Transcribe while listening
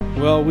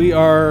Well, we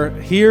are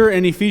here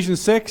in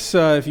Ephesians 6.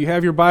 If you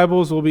have your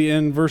Bibles, we'll be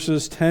in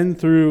verses 10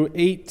 through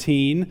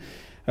 18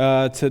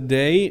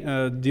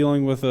 today,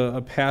 dealing with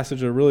a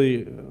passage, a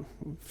really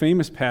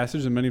famous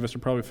passage that many of us are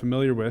probably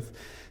familiar with.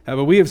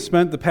 But we have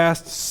spent the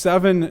past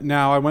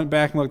I went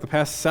back and looked at the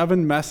past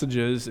 7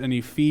 messages in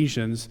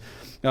Ephesians,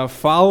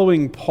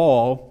 following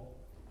Paul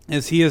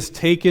as he has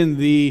taken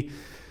the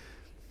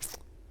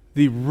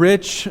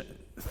rich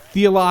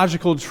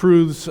theological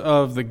truths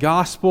of the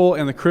gospel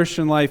and the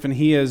Christian life, and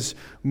he has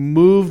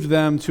moved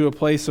them to a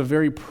place of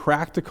very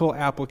practical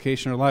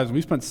application in our lives.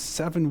 We spent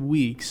 7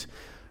 weeks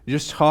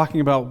just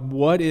talking about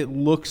what it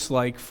looks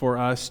like for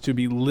us to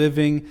be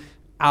living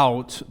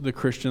out the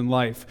Christian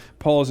life.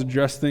 Paul has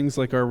addressed things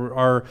like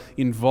our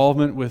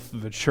involvement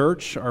with the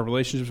church, our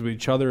relationships with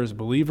each other as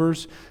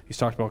believers. He's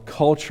talked about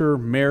culture,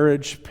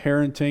 marriage,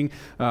 parenting,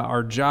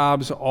 our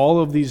jobs, all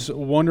of these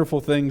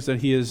wonderful things that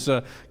he has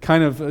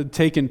kind of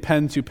taken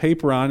pen to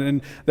paper on.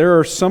 And there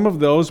are some of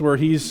those where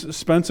he's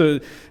spent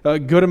a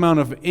good amount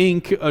of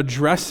ink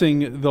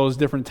addressing those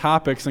different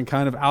topics and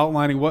kind of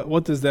outlining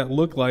what does that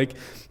look like.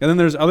 And then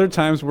there's other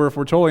times where, if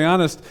we're totally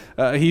honest,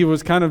 he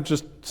was kind of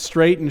just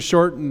straight and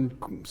short and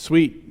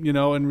sweet,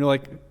 and we're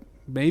like,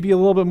 maybe a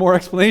little bit more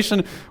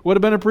explanation would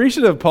have been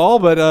appreciative, Paul,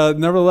 but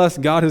nevertheless,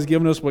 God has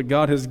given us what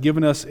God has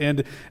given us,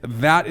 and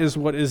that is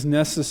what is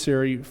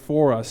necessary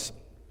for us.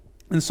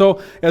 And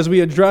so, as we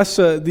address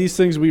these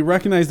things, we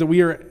recognize that we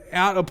are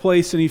at a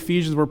place in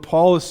Ephesians where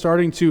Paul is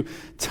starting to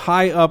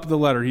tie up the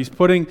letter. He's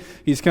kind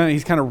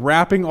of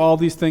wrapping all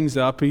these things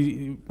up. We're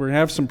going to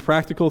have some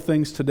practical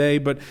things today,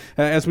 but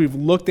as we've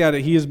looked at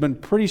it, he has been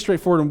pretty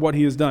straightforward in what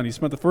he has done. He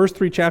spent the first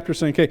 3 chapters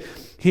saying, okay,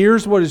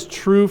 here's what is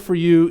true for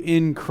you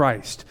in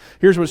Christ.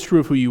 Here's what's true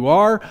of who you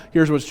are.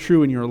 Here's what's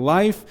true in your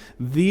life.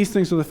 These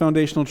things are the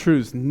foundational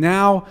truths.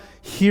 Now,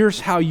 here's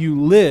how you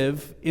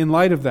live in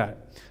light of that.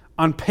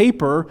 On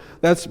paper,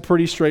 that's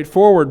pretty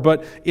straightforward,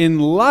 but in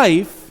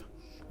life,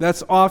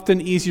 that's often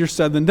easier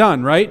said than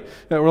done, right?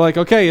 We're like,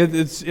 okay,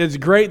 it's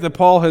great that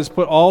Paul has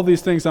put all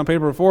these things on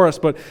paper for us,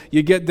 but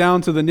you get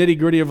down to the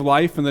nitty-gritty of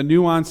life and the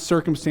nuanced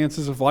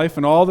circumstances of life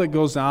and all that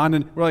goes on,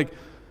 and we're like,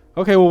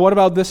 okay, well, what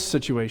about this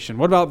situation?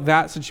 What about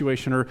that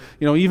situation? Or,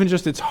 even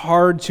just it's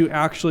hard to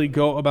actually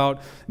go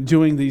about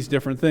doing these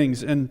different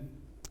things. And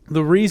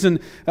the reason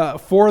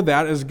for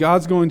that, as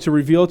God's going to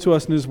reveal to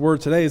us in His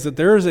Word today, is that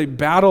there is a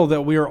battle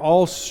that we are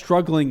all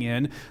struggling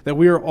in, that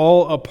we are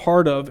all a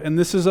part of, and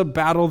this is a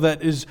battle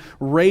that is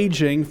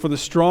raging for the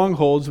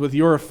strongholds with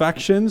your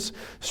affections,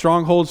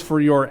 strongholds for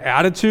your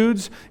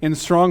attitudes, and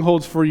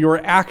strongholds for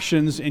your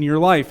actions in your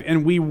life.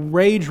 And we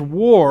wage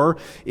war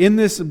in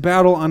this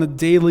battle on a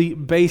daily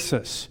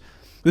basis.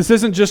 This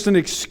isn't just an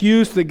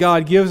excuse that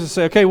God gives to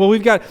say, okay, well,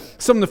 we've got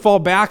something to fall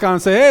back on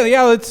and say, hey,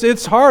 yeah,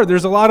 it's hard.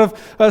 There's a lot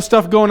of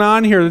stuff going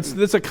on here.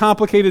 It's a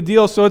complicated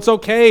deal, so it's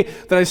okay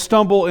that I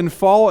stumble and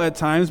fall at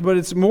times, but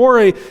it's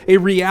more a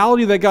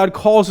reality that God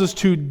calls us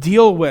to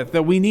deal with,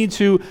 that we need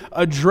to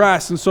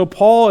address. And so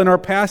Paul, in our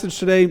passage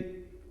today,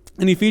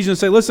 in Ephesians,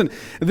 say, listen,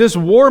 this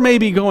war may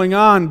be going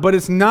on, but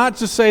it's not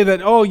to say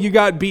that, oh, you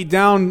got beat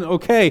down,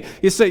 okay.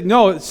 You say,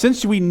 no,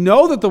 since we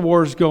know that the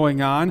war is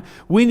going on,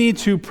 we need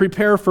to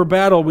prepare for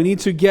battle. We need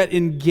to get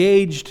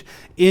engaged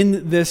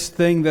in this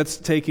thing that's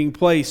taking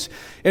place.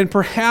 And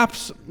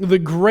perhaps the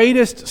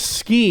greatest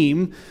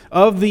scheme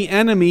of the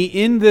enemy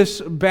in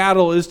this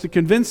battle is to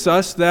convince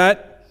us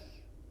that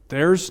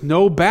there's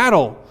no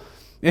battle.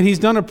 And he's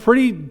done a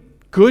pretty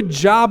good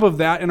job of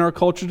that in our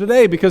culture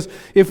today, because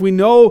if we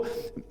know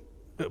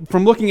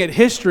from looking at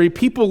history,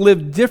 people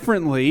live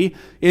differently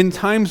in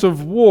times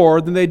of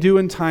war than they do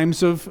in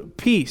times of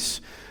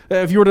peace.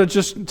 If you were to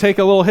just take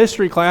a little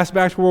history class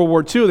back to World War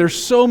II, there's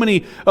so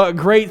many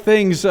great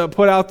things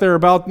put out there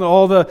about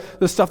all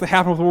the stuff that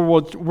happened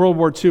with World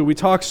War II. We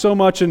talk so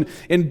much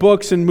in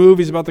books and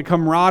movies about the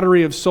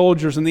camaraderie of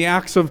soldiers and the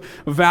acts of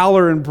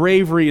valor and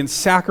bravery and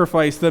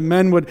sacrifice that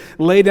men would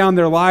lay down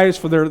their lives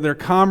for their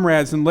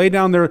comrades and lay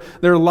down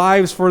their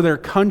lives for their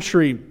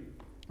country.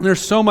 There's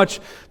so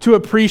much to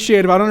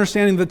appreciate about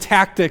understanding the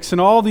tactics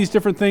and all these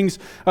different things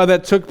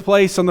that took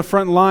place on the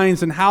front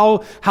lines and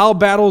how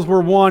battles were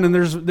won. And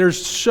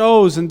there's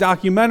shows and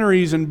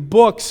documentaries and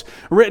books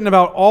written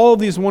about all of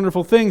these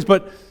wonderful things.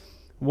 But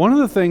one of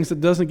the things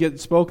that doesn't get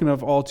spoken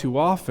of all too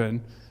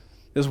often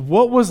is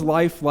what was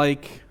life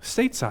like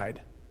stateside?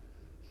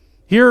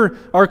 Here,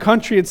 our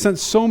country had sent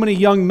so many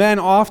young men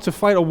off to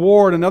fight a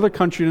war in another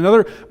country, in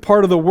another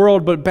part of the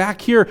world. But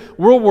back here,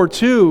 World War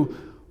II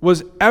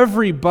was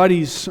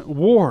everybody's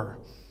war.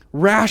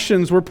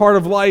 Rations were part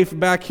of life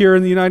back here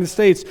in the United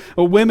States.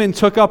 Women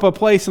took up a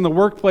place in the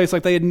workplace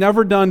like they had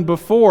never done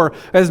before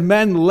as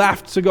men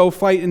left to go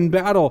fight in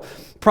battle.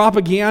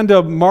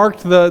 Propaganda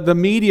marked the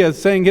media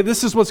saying,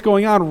 this is what's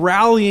going on,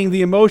 rallying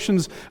the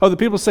emotions of the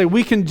people to say,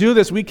 we can do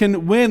this, we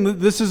can win,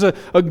 this is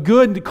a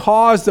good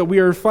cause that we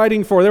are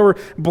fighting for. There were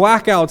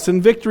blackouts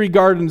and victory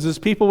gardens as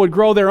people would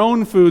grow their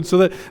own food so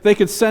that they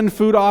could send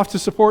food off to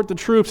support the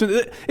troops.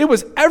 And it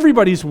was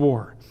everybody's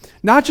war.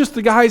 Not just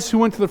the guys who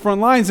went to the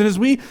front lines. And as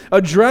we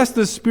address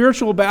this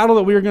spiritual battle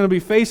that we are going to be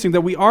facing,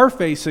 that we are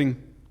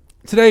facing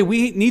today,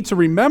 we need to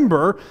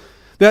remember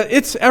that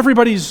it's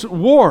everybody's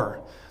war.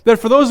 That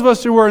for those of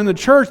us who are in the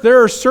church,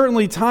 there are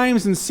certainly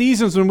times and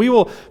seasons when we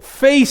will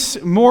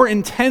face more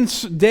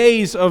intense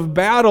days of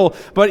battle.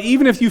 But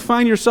even if you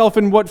find yourself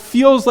in what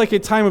feels like a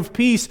time of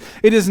peace,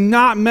 it is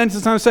not meant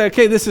to say,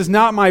 okay, this is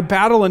not my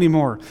battle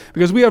anymore.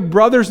 Because we have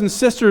brothers and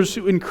sisters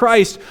in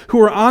Christ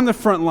who are on the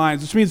front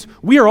lines, which means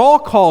we are all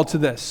called to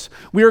this.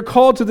 We are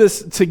called to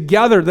this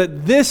together,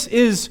 that this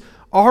is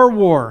our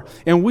war,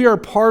 and we are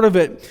part of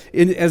it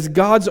as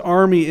God's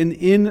army and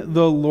in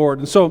the Lord.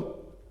 And so,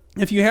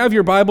 if you have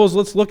your Bibles,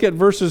 let's look at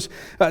verses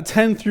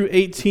 10 through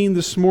 18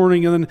 this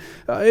morning. And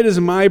then it is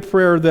my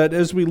prayer that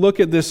as we look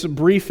at this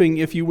briefing,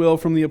 if you will,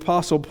 from the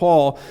Apostle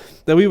Paul,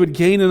 that we would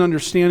gain an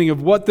understanding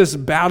of what this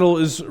battle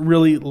is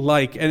really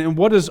like and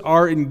what does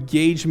our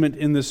engagement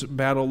in this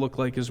battle look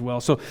like as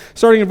well. So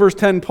starting in verse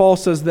 10, Paul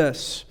says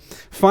this,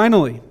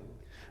 "Finally,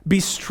 be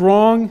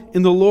strong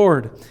in the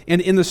Lord and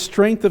in the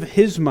strength of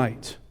his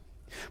might.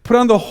 Put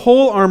on the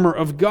whole armor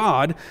of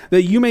God,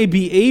 that you may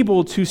be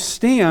able to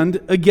stand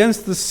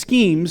against the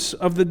schemes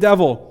of the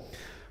devil.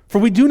 For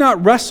we do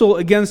not wrestle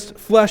against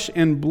flesh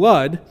and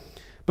blood,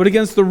 but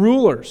against the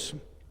rulers,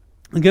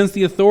 against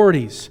the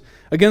authorities,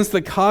 against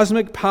the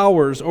cosmic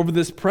powers over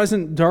this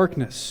present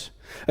darkness,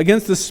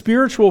 against the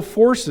spiritual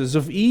forces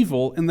of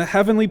evil in the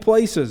heavenly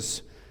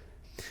places.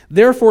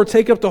 Therefore,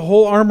 take up the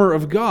whole armor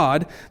of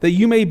God, that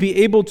you may be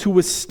able to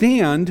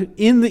withstand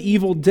in the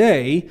evil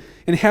day,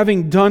 and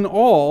having done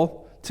all,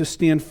 to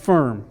stand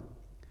firm.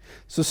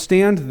 So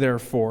stand,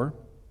 therefore,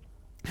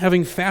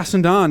 having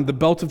fastened on the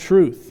belt of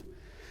truth,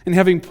 and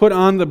having put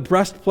on the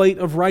breastplate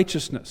of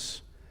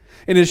righteousness,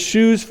 and as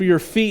shoes for your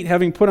feet,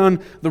 having put on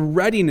the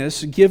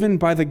readiness given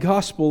by the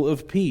gospel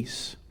of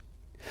peace.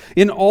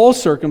 In all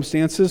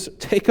circumstances,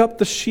 take up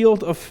the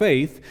shield of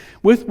faith,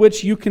 with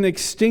which you can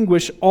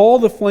extinguish all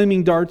the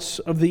flaming darts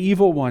of the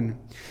evil one,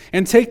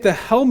 and take the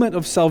helmet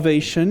of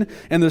salvation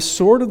and the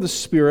sword of the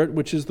Spirit,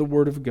 which is the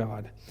word of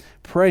God,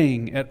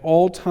 praying at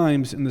all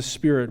times in the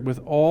Spirit with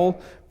all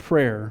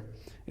prayer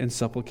and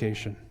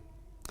supplication."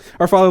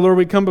 Our Father, Lord,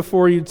 we come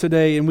before you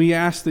today and we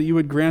ask that you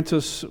would grant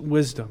us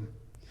wisdom.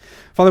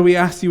 Father, we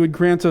ask that you would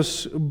grant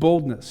us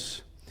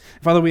boldness.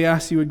 Father, we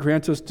ask that you would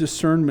grant us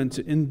discernment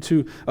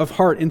of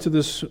heart into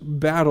this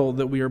battle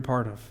that we are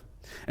part of,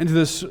 into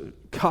this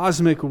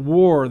cosmic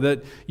war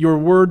that your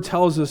word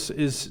tells us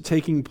is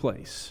taking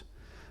place,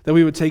 that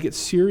we would take it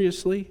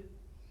seriously,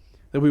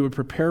 that we would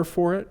prepare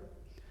for it,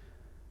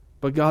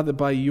 but God, that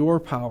by your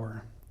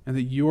power and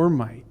that your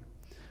might,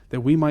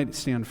 that we might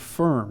stand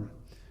firm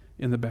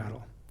in the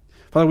battle.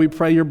 Father, we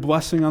pray your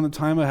blessing on the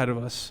time ahead of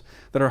us,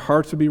 that our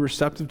hearts would be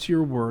receptive to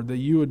your word, that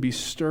you would be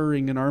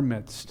stirring in our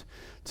midst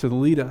to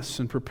lead us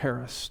and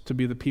prepare us to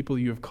be the people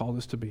you have called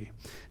us to be.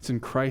 It's in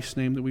Christ's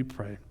name that we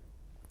pray.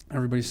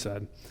 Everybody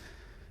said,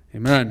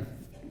 amen.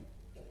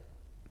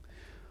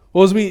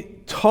 Well, as we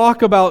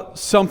talk about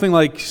something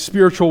like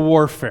spiritual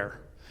warfare,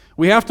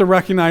 we have to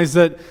recognize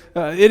that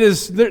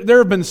there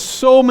have been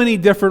so many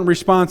different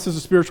responses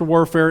to spiritual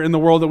warfare in the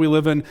world that we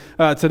live in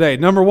today.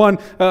 Number one,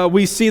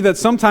 we see that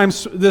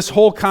sometimes this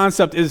whole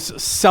concept is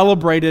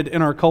celebrated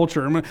in our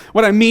culture. And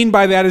what I mean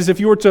by that is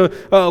if you were to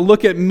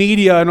look at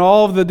media and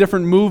all of the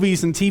different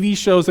movies and TV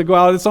shows that go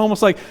out, it's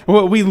almost like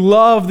we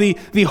love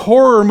the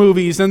horror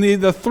movies and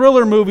the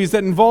thriller movies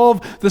that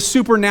involve the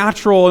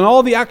supernatural and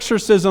all the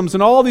exorcisms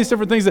and all these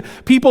different things that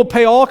people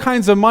pay all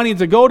kinds of money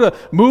to go to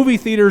movie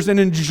theaters and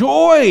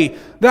enjoy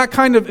that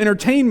kind of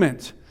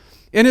entertainment.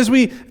 And as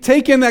we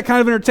take in that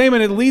kind of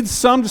entertainment, it leads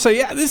some to say,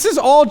 yeah, this is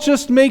all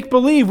just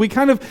make-believe. We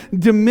kind of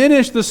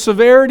diminish the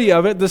severity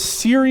of it, the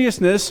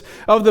seriousness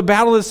of the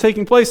battle that's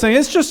taking place, saying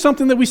it's just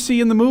something that we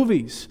see in the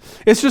movies.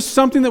 It's just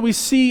something that we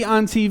see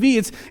on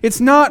TV. It's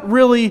not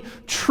really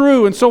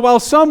true. And so while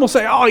some will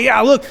say, oh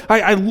yeah, look,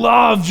 I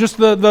love just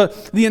the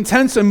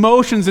intense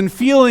emotions and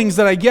feelings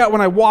that I get when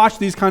I watch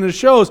these kind of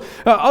shows,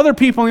 other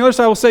people on the other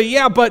side will say,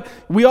 yeah, but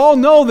we all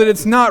know that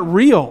it's not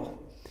real.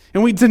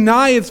 And we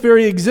deny its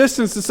very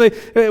existence to say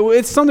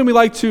it's something we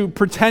like to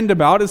pretend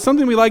about. It's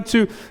something we like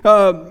to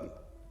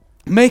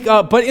make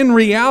up. But in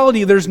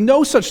reality, there's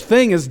no such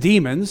thing as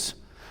demons.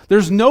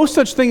 There's no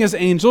such thing as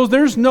angels.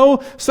 There's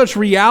no such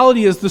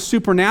reality as the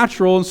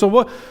supernatural. And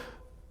so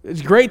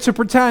it's great to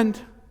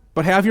pretend,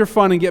 but have your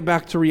fun and get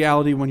back to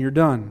reality when you're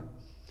done.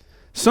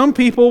 Some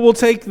people will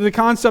take the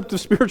concept of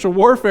spiritual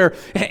warfare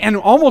and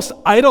almost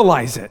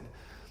idolize it.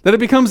 That it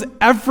becomes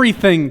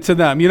everything to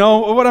them. You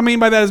know, what I mean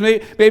by that is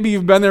maybe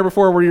you've been there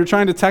before where you're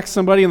trying to text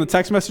somebody and the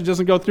text message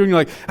doesn't go through and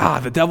you're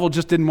like, the devil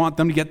just didn't want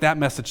them to get that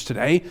message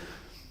today.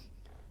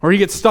 Or you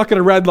get stuck at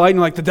a red light and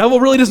you're like, the devil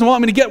really doesn't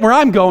want me to get where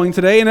I'm going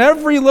today. And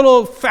every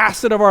little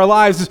facet of our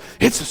lives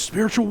it's a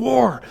spiritual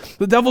war.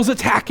 The devil's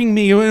attacking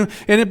me. And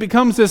it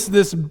becomes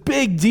this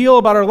big deal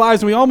about our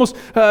lives. And we almost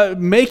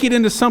make it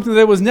into something that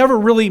it was never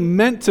really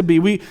meant to be.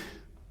 We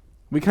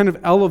kind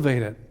of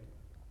elevate it.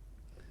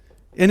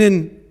 And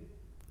in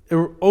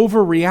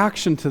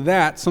overreaction to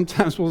that,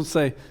 sometimes we'll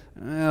say,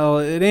 Well,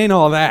 it ain't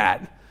all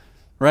that,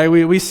 right?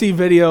 We see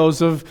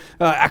videos of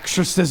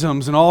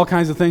exorcisms and all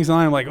kinds of things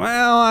online. I'm like,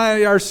 well,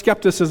 our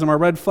skepticism, our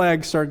red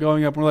flags start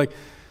going up. And we're like,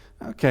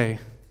 okay,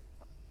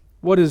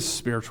 what is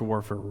spiritual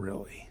warfare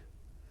really?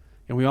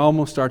 And we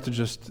almost start to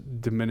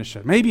just diminish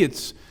it. Maybe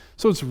it's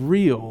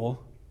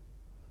real,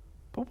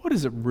 but what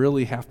does it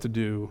really have to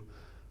do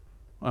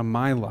on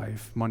my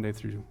life Monday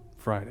through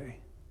Friday?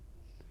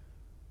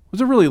 What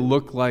does it really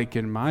look like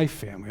in my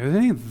family? It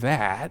ain't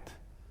that.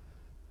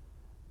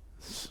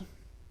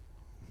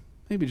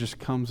 Maybe it just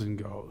comes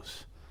and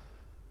goes.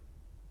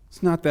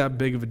 It's not that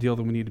big of a deal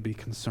that we need to be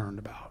concerned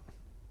about.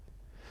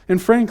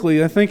 And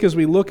frankly, I think as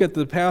we look at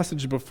the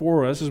passage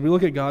before us, as we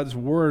look at God's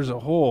Word as a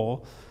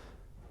whole,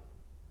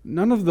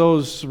 none of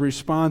those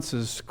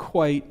responses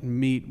quite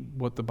meet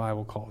what the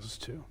Bible calls us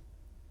to.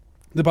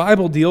 The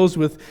Bible deals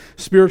with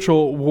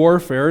spiritual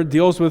warfare. It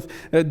deals with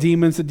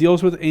demons. It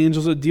deals with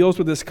angels. It deals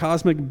with this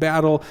cosmic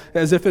battle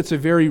as if it's a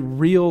very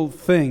real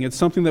thing. It's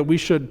something that we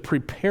should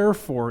prepare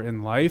for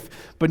in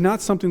life, but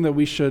not something that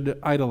we should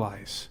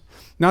idolize.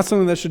 Not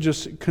something that should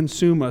just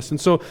consume us.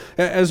 And so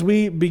as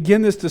we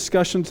begin this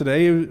discussion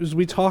today, as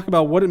we talk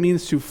about what it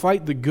means to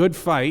fight the good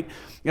fight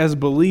as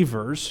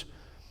believers,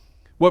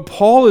 what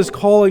Paul is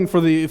calling for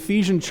the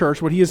Ephesian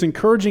church, what he is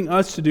encouraging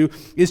us to do,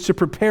 is to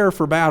prepare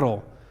for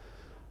battle.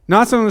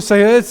 Not something to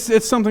say,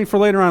 it's something for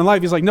later on in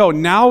life. He's like, no,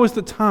 now is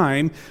the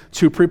time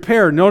to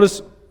prepare.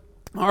 Notice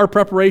our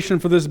preparation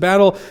for this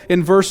battle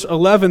in verse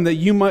 11, that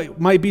you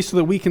might be so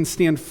that we can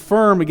stand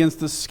firm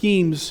against the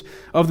schemes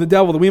of the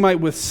devil, that we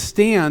might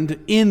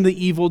withstand in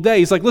the evil day.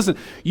 He's like, listen,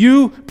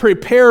 you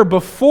prepare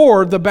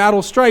before the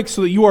battle strikes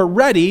so that you are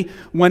ready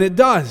when it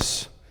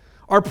does.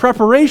 Our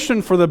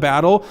preparation for the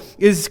battle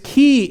is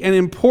key and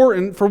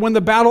important for when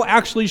the battle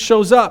actually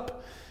shows up.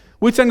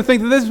 We tend to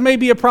think that this may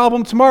be a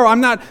problem tomorrow.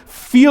 I'm not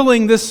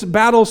feeling this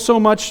battle so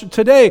much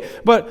today,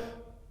 but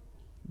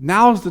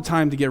now's the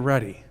time to get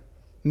ready.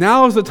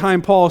 Now is the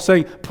time, Paul is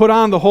saying, put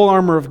on the whole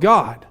armor of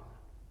God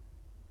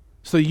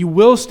so you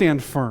will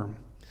stand firm.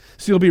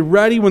 So you'll be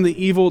ready when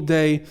the evil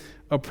day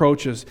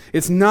approaches.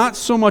 It's not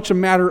so much a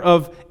matter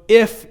of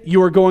if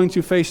you are going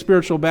to face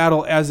spiritual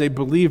battle as a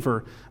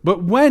believer,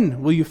 but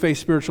when will you face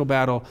spiritual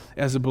battle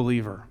as a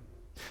believer?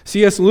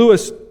 C.S.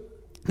 Lewis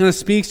kind of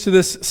speaks to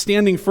this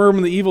standing firm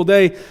in the evil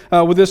day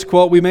with this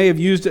quote. We may have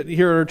used it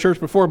here at our church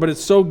before, but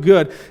it's so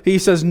good. He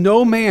says,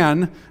 "No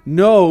man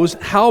knows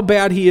how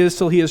bad he is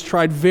till he has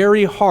tried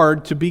very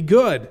hard to be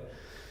good.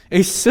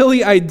 A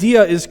silly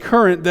idea is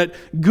current that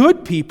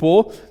good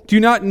people do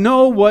not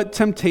know what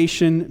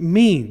temptation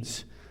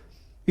means."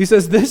 He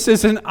says, this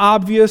is an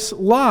obvious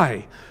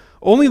lie.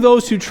 Only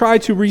those who try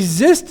to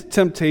resist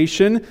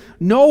temptation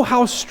know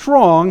how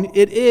strong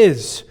it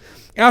is.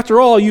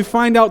 After all, you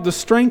find out the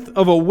strength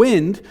of a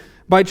wind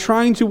by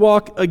trying to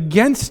walk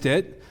against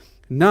it,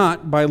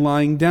 not by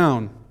lying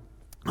down.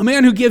 A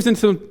man who gives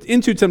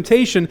into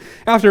temptation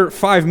after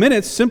 5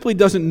 minutes simply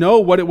doesn't know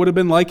what it would have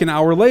been like an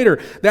hour later.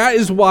 That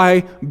is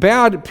why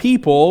bad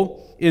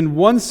people, in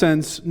one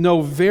sense,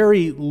 know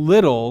very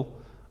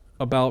little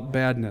about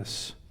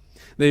badness.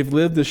 They've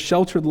lived a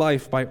sheltered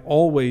life by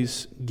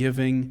always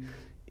giving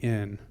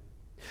in.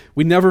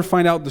 We never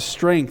find out the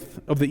strength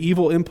of the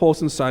evil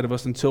impulse inside of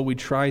us until we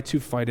try to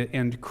fight it.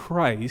 And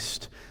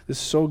Christ, this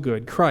is so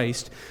good,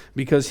 Christ,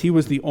 because he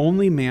was the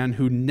only man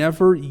who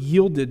never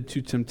yielded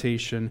to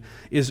temptation,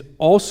 is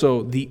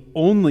also the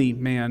only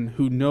man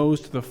who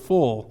knows to the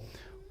full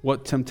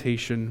what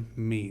temptation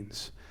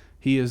means.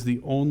 He is the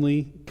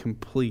only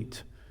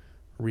complete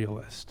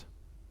realist.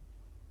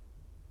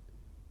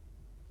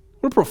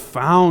 What a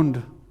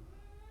profound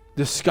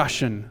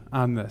discussion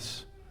on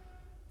this.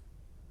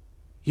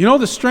 You know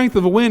the strength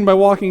of a wind by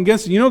walking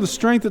against it. You know the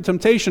strength of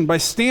temptation by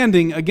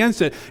standing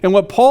against it. And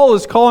what Paul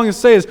is calling us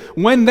to say is,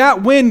 when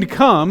that wind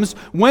comes,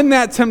 when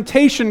that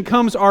temptation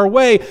comes our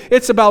way,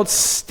 it's about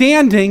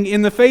standing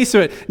in the face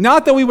of it.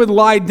 Not that we would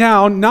lie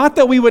down, not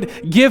that we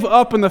would give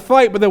up in the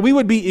fight, but that we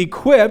would be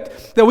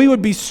equipped, that we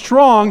would be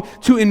strong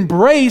to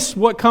embrace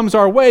what comes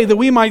our way, that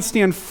we might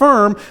stand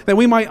firm, that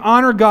we might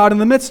honor God in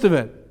the midst of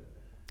it.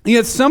 And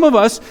yet some of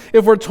us,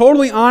 if we're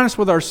totally honest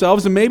with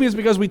ourselves, and maybe it's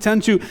because we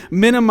tend to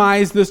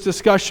minimize this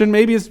discussion,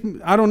 maybe it's,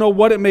 I don't know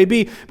what it may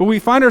be, but we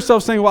find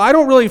ourselves saying, well, I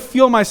don't really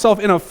feel myself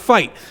in a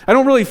fight. I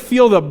don't really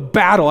feel the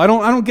battle. I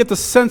don't get the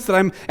sense that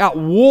I'm at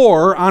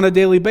war on a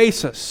daily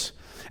basis.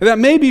 And that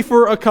may be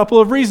for a couple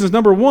of reasons.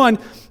 Number one,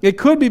 it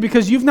could be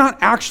because you've not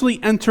actually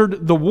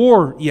entered the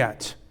war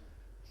yet.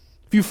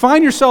 If you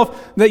find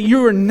yourself that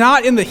you are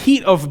not in the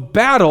heat of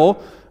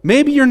battle,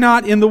 maybe you're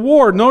not in the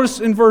war. Notice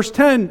in verse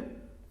 10,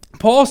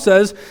 Paul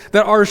says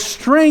that our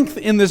strength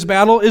in this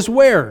battle is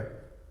where?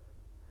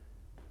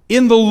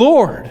 In the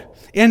Lord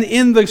and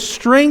in the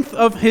strength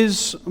of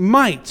His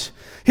might.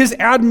 His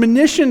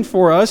admonition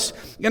for us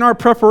in our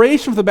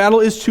preparation for the battle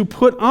is to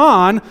put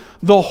on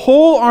the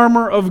whole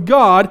armor of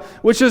God,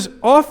 which is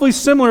awfully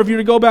similar if you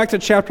were to go back to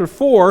chapter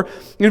 4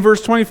 in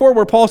verse 24,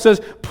 where Paul says,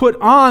 put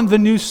on the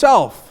new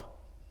self.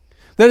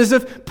 That is,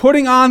 if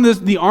putting on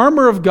the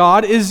armor of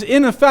God is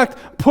in effect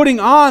putting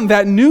on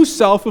that new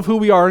self of who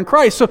we are in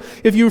Christ. So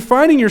if you're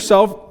finding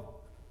yourself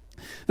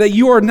that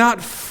you are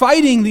not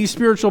fighting these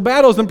spiritual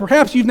battles, then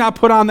perhaps you've not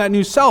put on that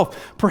new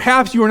self.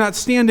 Perhaps you are not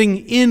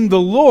standing in the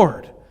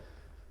Lord.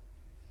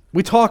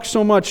 We talk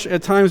so much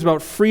at times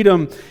about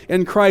freedom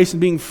in Christ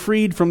and being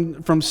freed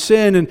from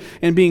sin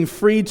and being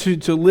free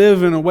to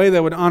live in a way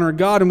that would honor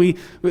God. And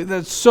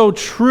that's so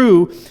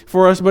true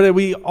for us, but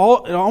it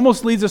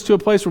almost leads us to a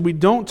place where we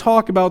don't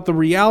talk about the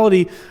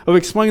reality of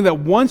explaining that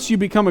once you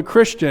become a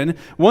Christian,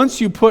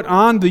 once you put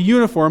on the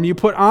uniform, you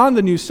put on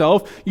the new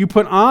self, you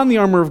put on the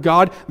armor of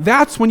God,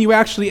 that's when you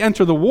actually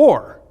enter the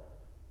war.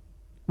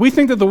 We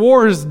think that the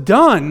war is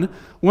done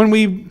when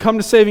we come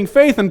to saving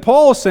faith, and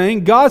Paul is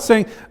saying, God's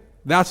saying,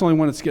 that's only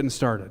when it's getting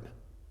started.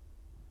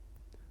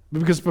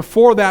 Because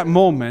before that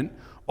moment,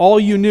 all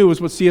you knew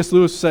is what C.S.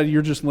 Lewis said,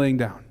 you're just laying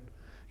down.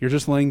 You're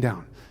just laying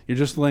down. You're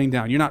just laying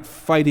down. You're not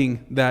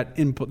fighting that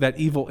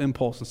evil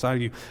impulse inside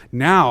of you.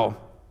 Now,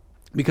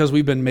 because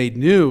we've been made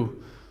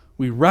new,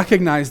 we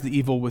recognize the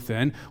evil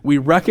within. We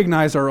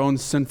recognize our own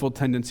sinful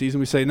tendencies, and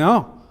we say,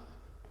 no,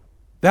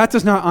 that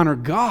does not honor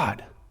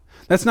God.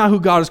 That's not who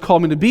God has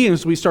called me to be. And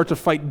as we start to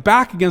fight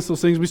back against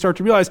those things, we start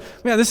to realize,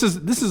 man, this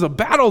is a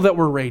battle that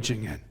we're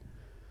raging in.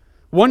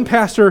 One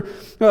pastor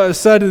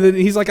said that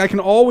he's like, I can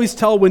always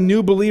tell when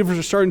new believers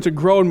are starting to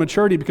grow in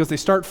maturity because they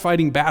start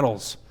fighting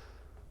battles.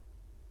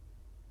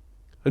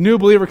 A new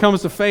believer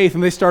comes to faith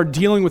and they start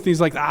dealing with things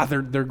like,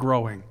 they're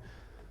growing.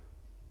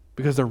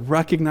 Because they're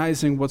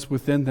recognizing what's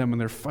within them and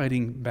they're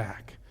fighting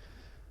back.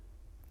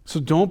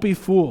 So don't be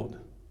fooled.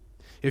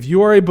 If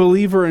you are a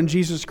believer in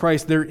Jesus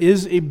Christ, there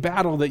is a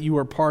battle that you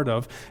are part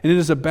of, and it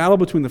is a battle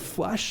between the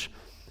flesh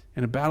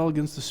and a battle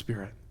against the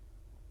Spirit.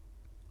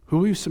 Who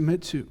will you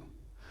submit to?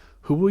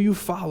 Who will you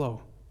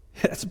follow?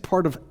 That's a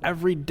part of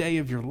every day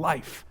of your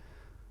life.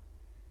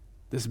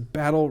 This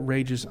battle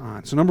rages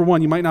on. So number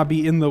one, you might not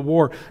be in the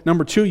war.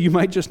 Number two, you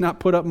might just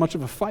not put up much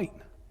of a fight.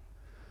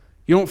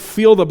 You don't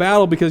feel the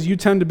battle because you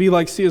tend to be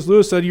like C.S.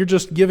 Lewis said, you're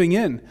just giving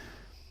in.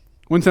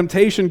 When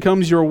temptation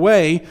comes your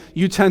way,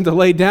 you tend to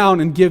lay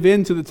down and give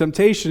in to the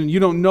temptation. You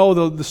don't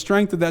know the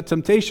strength of that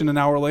temptation an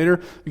hour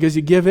later because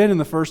you give in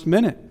the first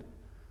minute.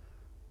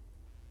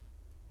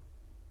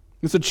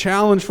 It's a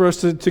challenge for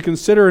us to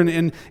consider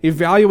and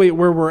evaluate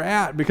where we're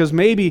at, because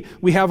maybe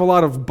we have a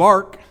lot of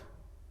bark,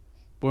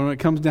 but when it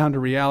comes down to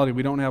reality,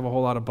 we don't have a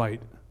whole lot of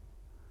bite.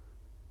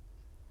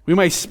 We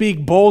might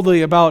speak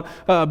boldly about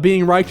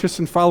being righteous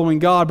and following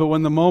God, but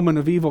when the moment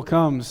of evil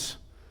comes,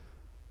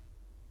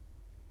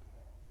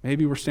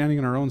 maybe we're standing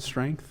in our own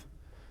strength.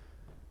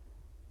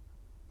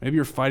 Maybe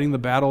you're fighting the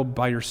battle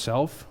by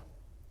yourself,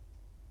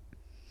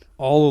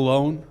 all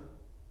alone.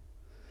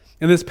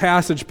 In this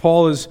passage,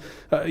 Paul is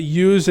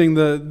using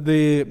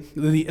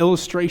the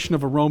illustration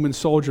of a Roman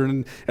soldier.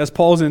 And as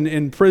Paul's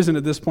in prison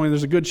at this point,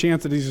 there's a good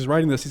chance that he's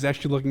writing this. He's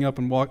actually looking up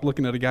and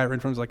looking at a guy right in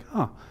front of him. He's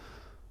like,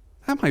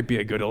 that might be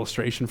a good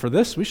illustration for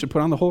this. We should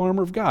put on the whole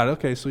armor of God.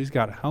 Okay, so he's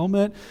got a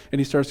helmet, and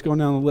he starts going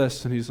down the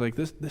list, and he's like,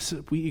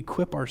 we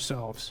equip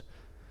ourselves.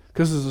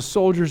 Because as a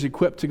soldier is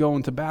equipped to go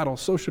into battle,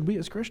 so should we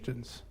as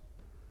Christians.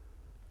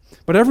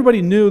 But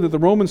everybody knew that the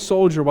Roman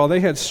soldier, while they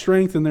had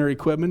strength in their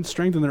equipment,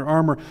 strength in their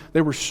armor,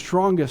 they were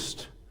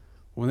strongest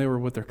when they were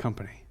with their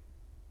company.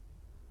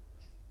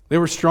 They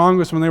were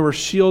strongest when they were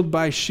shield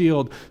by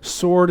shield,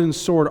 sword in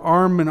sword,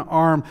 arm in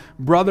arm,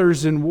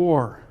 brothers in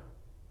war.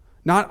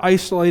 Not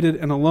isolated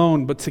and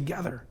alone, but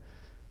together.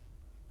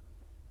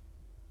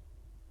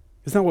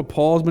 Isn't that what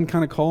Paul's been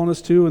kind of calling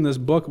us to in this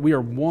book? We are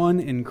one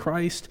in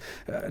Christ.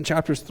 In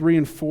chapters 3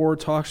 and 4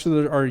 talks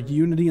to our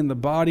unity in the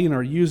body and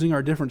our using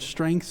our different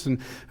strengths and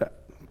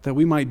that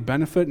we might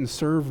benefit and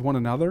serve one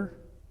another.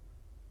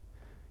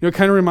 You know, it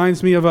kind of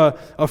reminds me of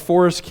a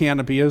forest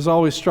canopy. I was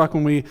always struck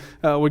when we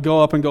would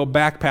go up and go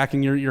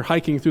backpacking. You're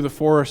hiking through the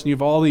forest and you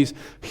have all these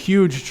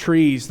huge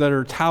trees that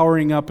are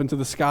towering up into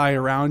the sky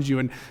around you.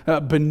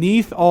 And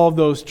beneath all of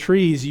those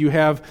trees, you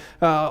have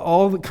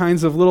all the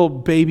kinds of little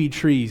baby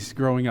trees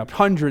growing up,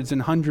 hundreds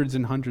and hundreds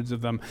and hundreds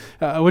of them,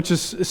 which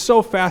is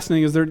so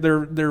fascinating as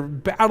they're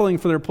battling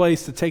for their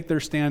place to take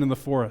their stand in the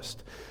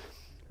forest.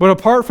 But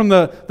apart from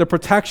the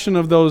protection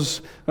of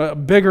those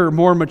bigger,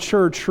 more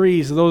mature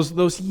trees,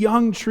 those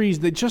young trees,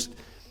 they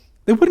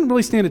wouldn't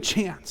really stand a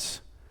chance.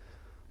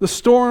 The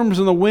storms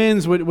and the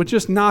winds would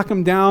just knock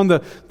them down.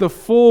 The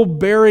full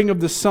bearing of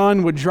the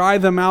sun would dry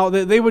them out.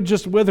 They would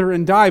just wither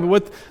and die. But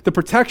with the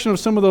protection of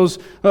some of those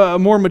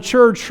more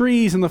mature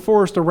trees in the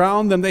forest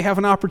around them, they have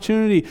an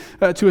opportunity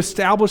to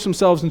establish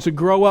themselves and to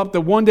grow up, that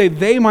one day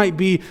they might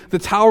be the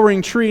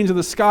towering tree into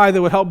the sky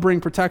that would help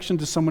bring protection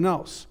to someone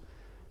else.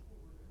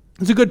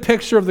 It's a good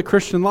picture of the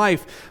Christian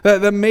life,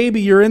 that maybe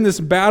you're in this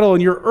battle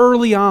and you're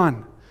early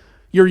on.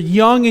 You're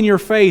young in your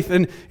faith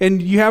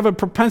and you have a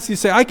propensity to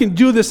say, I can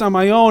do this on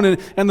my own.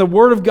 And the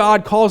Word of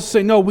God calls to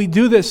say, no, we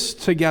do this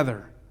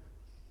together.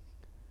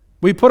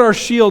 We put our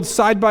shields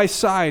side by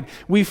side.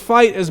 We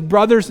fight as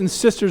brothers and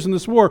sisters in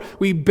this war.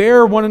 We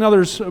bear one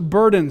another's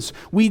burdens.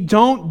 We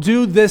don't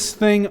do this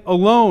thing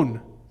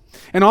alone.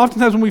 And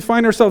oftentimes when we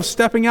find ourselves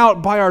stepping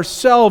out by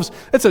ourselves,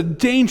 it's a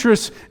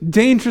dangerous,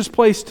 dangerous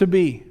place to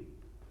be.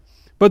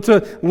 But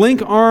to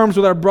link arms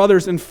with our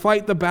brothers and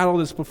fight the battle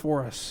that's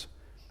before us.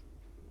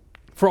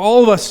 For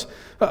all of us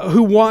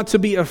who want to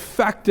be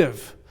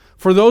effective,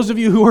 for those of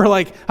you who are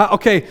like,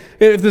 okay,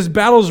 if this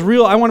battle is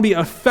real, I want to be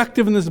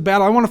effective in this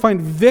battle. I want to find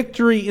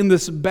victory in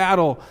this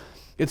battle.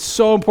 It's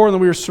so important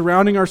that we are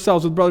surrounding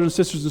ourselves with brothers and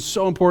sisters. It's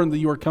so important that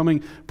you are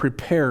coming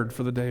prepared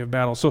for the day of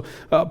battle. So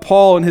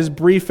Paul, in his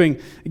briefing,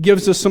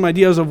 gives us some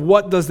ideas of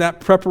what does that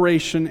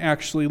preparation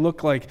actually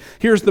look like.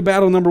 Here's the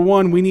battle number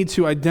one. We need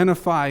to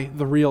identify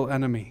the real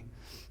enemy.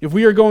 If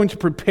we are going to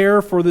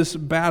prepare for this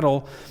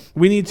battle,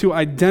 we need to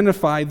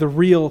identify the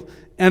real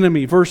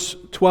enemy. Verse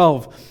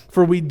 12,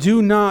 for we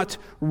do not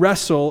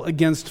wrestle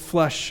against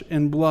flesh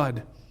and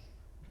blood,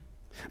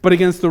 but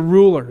against the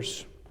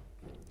rulers,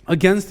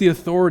 against the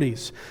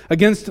authorities,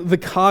 against the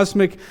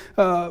cosmic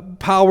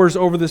powers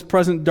over this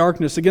present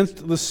darkness,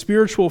 against the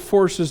spiritual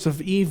forces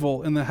of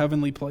evil in the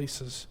heavenly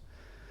places.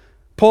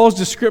 Paul's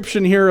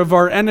description here of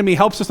our enemy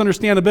helps us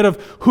understand a bit of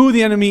who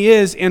the enemy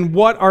is and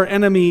what our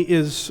enemy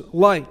is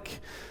like.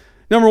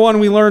 Number one,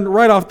 we learned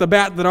right off the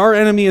bat that our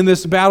enemy in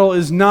this battle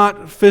is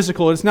not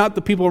physical. It's not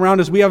the people around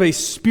us. We have a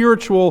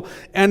spiritual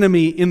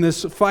enemy in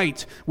this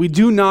fight. We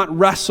do not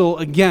wrestle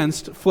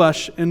against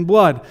flesh and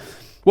blood.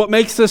 What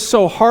makes this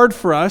so hard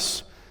for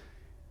us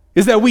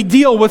is that we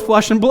deal with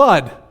flesh and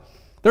blood.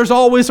 There's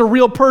always a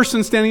real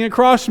person standing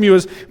across from you.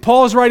 As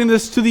Paul is writing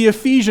this to the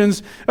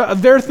Ephesians,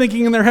 they're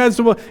thinking in their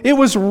heads, well, it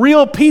was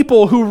real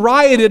people who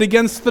rioted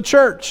against the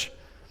church.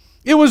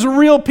 It was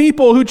real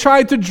people who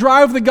tried to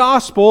drive the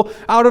gospel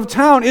out of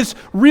town. It's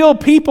real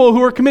people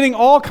who are committing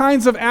all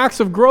kinds of acts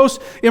of gross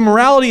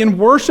immorality and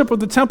worship of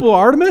the temple of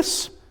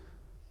Artemis.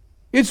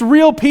 It's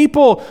real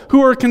people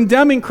who are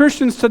condemning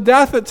Christians to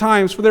death at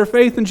times for their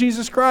faith in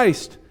Jesus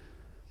Christ.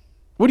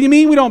 What do you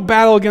mean we don't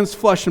battle against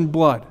flesh and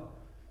blood?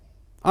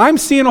 I'm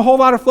seeing a whole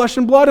lot of flesh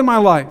and blood in my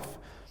life.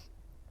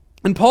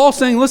 And Paul's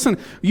saying, listen,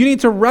 you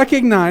need to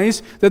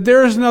recognize that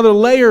there is another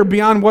layer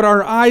beyond what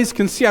our eyes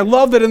can see. I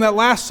love that in that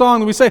last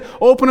song we say,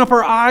 open up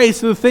our eyes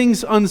to the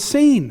things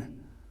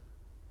unseen.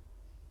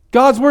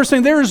 God's word is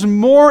saying there is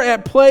more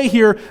at play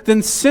here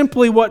than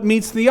simply what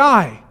meets the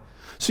eye.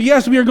 So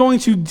yes, we are going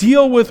to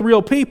deal with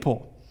real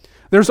people.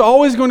 There's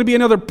always going to be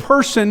another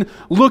person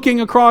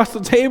looking across the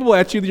table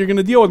at you that you're going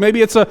to deal with.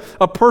 Maybe it's a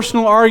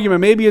personal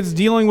argument. Maybe it's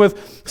dealing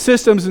with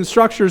systems and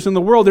structures in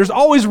the world. There's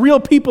always real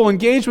people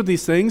engaged with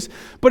these things.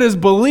 But as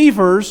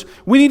believers,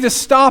 we need to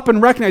stop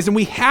and recognize, and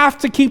we have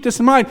to keep this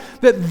in mind,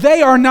 that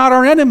they are not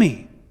our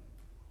enemy.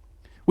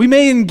 We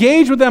may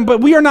engage with them, but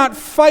we are not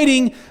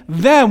fighting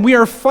them. We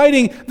are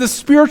fighting the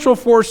spiritual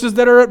forces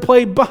that are at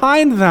play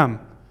behind them,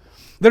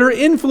 that are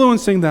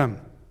influencing them.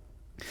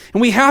 And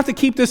we have to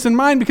keep this in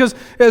mind because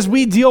as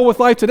we deal with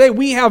life today,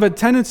 we have a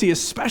tendency,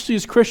 especially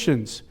as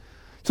Christians,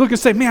 to look and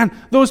say, man,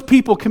 those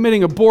people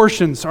committing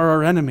abortions are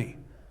our enemy.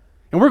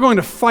 And we're going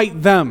to fight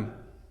them.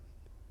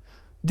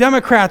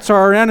 Democrats are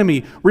our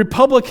enemy.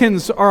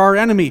 Republicans are our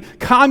enemy.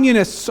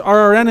 Communists are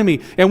our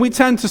enemy. And we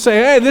tend to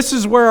say, hey, this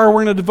is where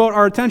we're going to devote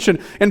our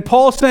attention. And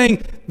Paul's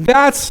saying,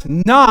 that's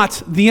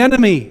not the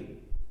enemy.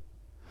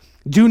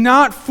 Do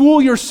not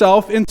fool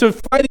yourself into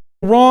fighting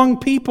the wrong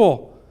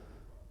people.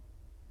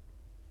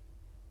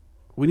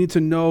 We need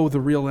to know the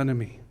real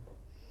enemy.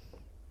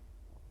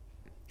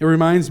 It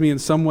reminds me in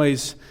some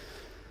ways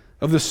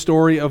of the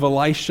story of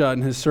Elisha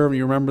and his servant.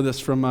 You remember this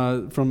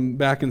from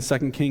back in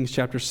 2 Kings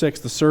chapter 6.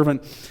 The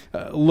servant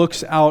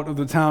looks out of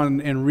the town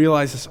and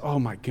realizes, oh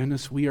my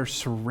goodness, we are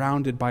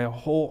surrounded by a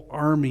whole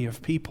army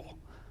of people.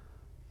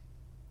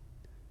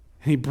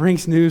 And he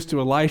brings news to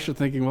Elisha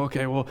thinking, well,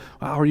 okay, well,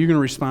 how are you going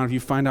to respond if you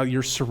find out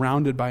you're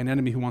surrounded by an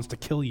enemy who wants to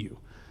kill you?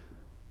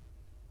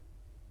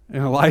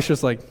 And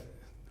Elisha's like,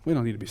 we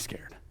don't need to be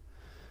scared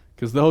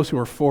because those who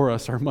are for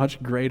us are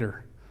much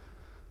greater.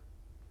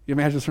 You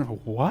imagine this,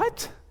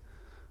 what?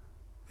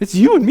 It's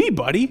you and me,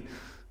 buddy.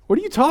 What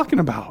are you talking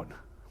about?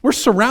 We're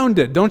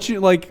surrounded. Don't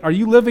you, are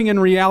you living in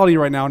reality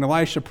right now? And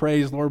Elisha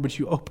prays, Lord, would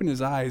you open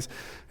his eyes?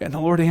 And the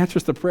Lord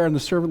answers the prayer, and the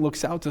servant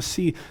looks out to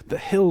see the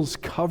hills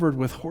covered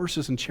with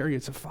horses and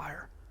chariots of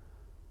fire.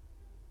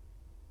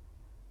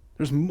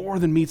 There's more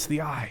than meets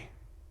the eye.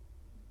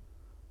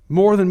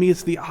 More than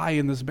meets the eye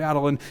in this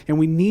battle. And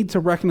we need to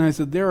recognize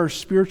that there are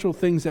spiritual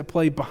things that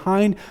play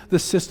behind the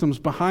systems,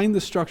 behind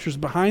the structures,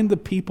 behind the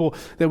people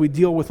that we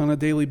deal with on a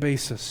daily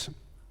basis.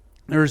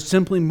 There is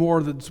simply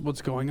more that's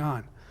what's going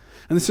on.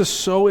 And this is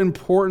so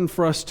important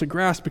for us to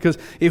grasp because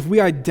if we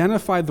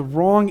identify the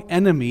wrong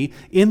enemy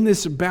in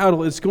this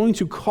battle, it's going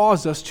to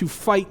cause us to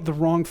fight the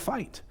wrong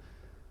fight.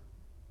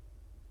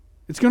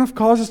 It's going to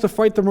cause us to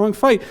fight the wrong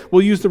fight.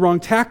 We'll use the wrong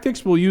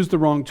tactics. We'll use the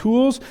wrong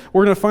tools.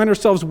 We're going to find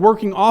ourselves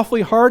working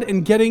awfully hard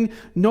and getting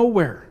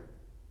nowhere.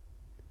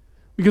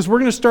 Because we're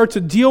going to start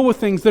to deal with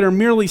things that are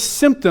merely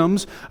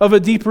symptoms of a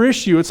deeper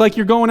issue. It's like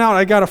you're going out,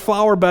 I got a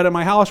flower bed at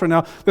my house right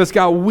now that's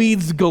got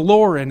weeds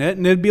galore in it,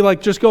 and it'd be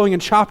like just going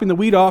and chopping the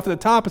weed off at the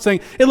top and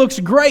saying, it looks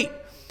great.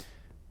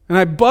 And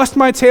I bust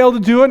my tail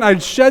to do it, and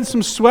I'd shed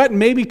some sweat and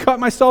maybe cut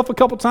myself a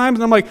couple times,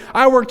 and I'm like,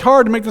 I worked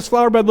hard to make this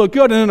flower bed look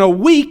good, and in a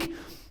week,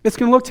 it's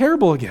going to look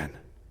terrible again.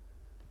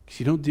 Because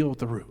you don't deal with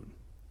the root.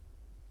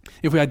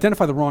 If we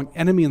identify the wrong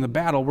enemy in the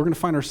battle, we're going to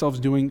find ourselves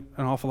doing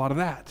an awful lot of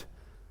that.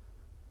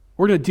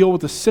 We're going to deal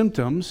with the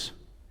symptoms,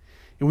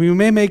 and we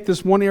may make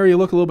this one area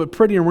look a little bit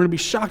prettier, and we're going to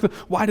be shocked.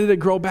 Why did it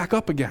grow back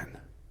up again?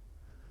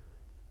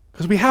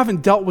 Because we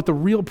haven't dealt with the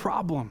real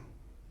problem.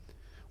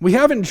 We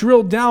haven't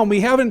drilled down.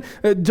 We haven't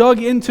dug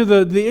into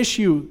the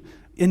issue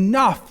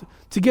enough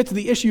to get to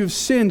the issue of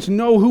sin, to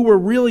know who we're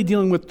really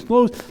dealing with,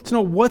 to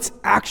know what's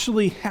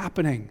actually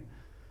happening.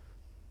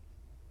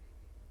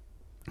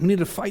 We need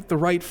to fight the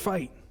right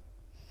fight.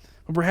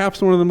 But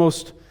perhaps one of the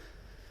most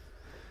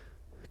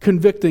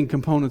convicting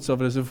components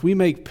of it is if we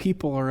make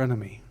people our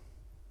enemy,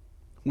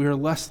 we are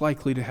less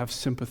likely to have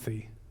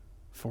sympathy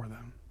for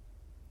them.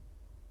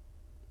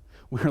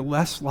 We are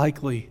less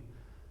likely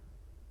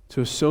to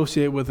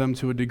associate with them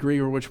to a degree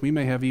or which we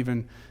may have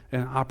even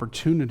an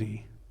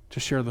opportunity to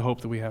share the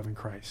hope that we have in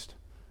Christ.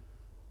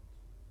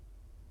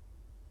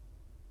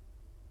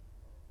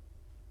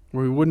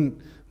 Where we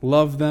wouldn't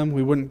love them,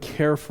 we wouldn't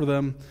care for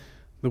them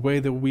the way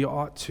that we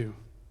ought to,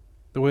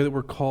 the way that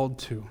we're called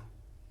to.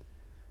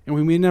 And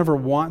we may never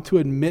want to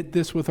admit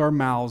this with our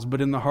mouths,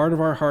 but in the heart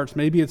of our hearts,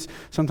 maybe it's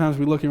sometimes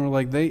we look and we're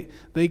like,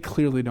 they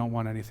clearly don't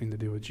want anything to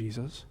do with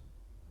Jesus.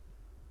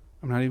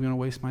 I'm not even going to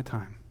waste my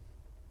time.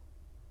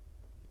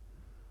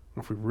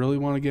 If we really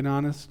want to get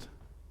honest,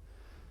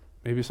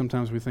 maybe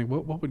sometimes we think,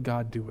 what would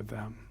God do with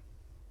them?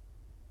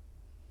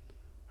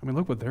 I mean,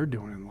 look what they're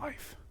doing in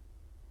life.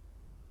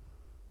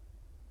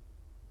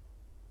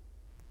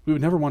 We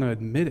would never want to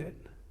admit it.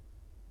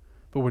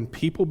 But when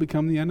people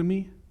become the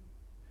enemy,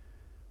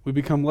 we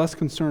become less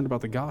concerned about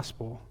the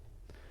gospel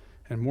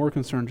and more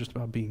concerned just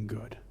about being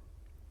good.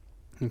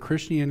 And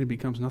Christianity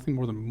becomes nothing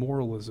more than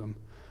moralism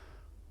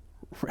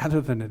rather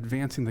than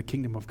advancing the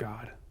kingdom of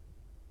God,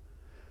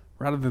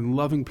 rather than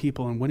loving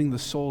people and winning the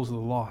souls of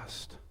the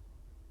lost.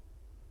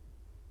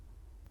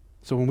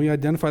 So when we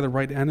identify the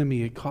right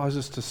enemy, it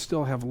causes us to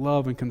still have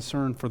love and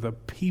concern for the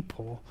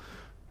people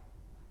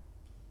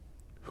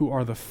who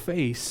are the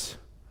face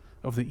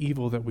of the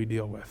evil that we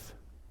deal with.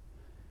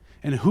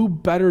 And who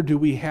better do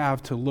we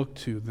have to look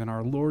to than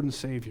our Lord and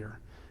Savior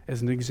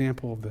as an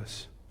example of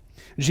this?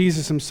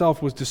 Jesus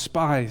himself was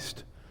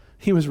despised.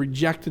 He was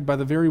rejected by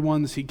the very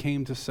ones he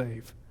came to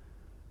save.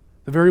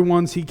 The very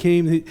ones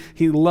he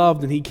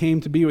loved and he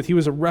came to be with. He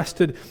was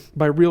arrested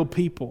by real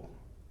people.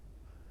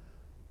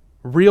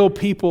 Real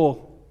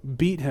people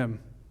beat him.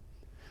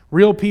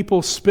 Real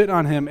people spit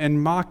on him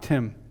and mocked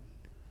him.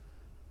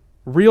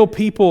 Real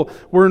people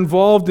were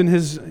involved in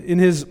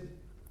his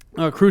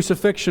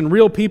crucifixion.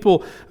 Real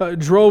people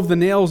drove the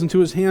nails into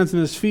his hands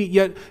and his feet.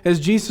 Yet as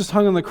Jesus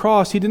hung on the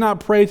cross, he did not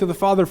pray to the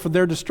Father for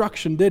their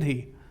destruction, did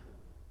he?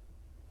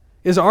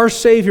 Is our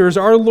Savior, is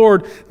our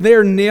Lord, they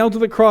are nailed to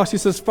the cross. He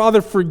says,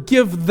 Father,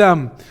 forgive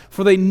them,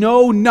 for they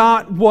know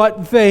not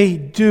what they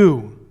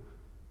do.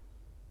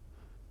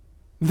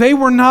 They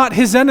were not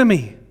his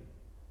enemy.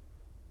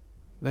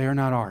 They are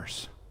not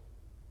ours.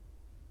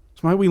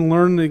 So might we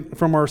learn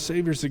from our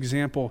Savior's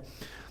example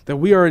that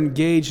we are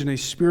engaged in a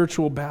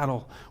spiritual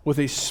battle with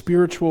a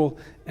spiritual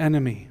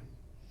enemy.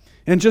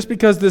 And just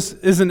because this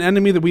is an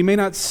enemy that we may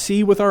not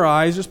see with our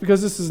eyes, just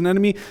because this is an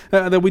enemy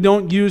that we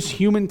don't use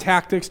human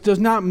tactics, does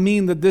not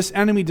mean that this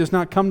enemy does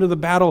not come to the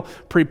battle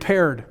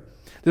prepared.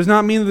 Does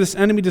not mean that this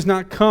enemy does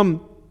not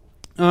come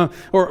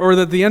or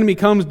that the enemy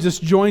comes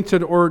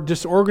disjointed or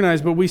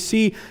disorganized. But we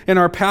see in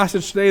our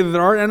passage today that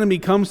our enemy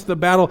comes to the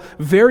battle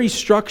very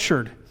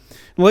structured.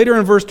 Later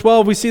in verse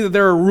 12, we see that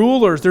there are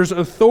rulers, there's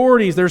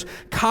authorities, there's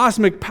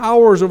cosmic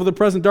powers over the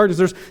present darkness,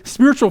 there's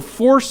spiritual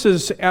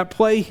forces at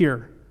play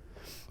here.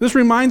 This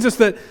reminds us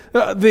that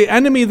the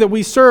enemy that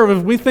we serve,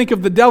 if we think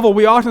of the devil,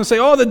 we often say,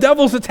 oh, the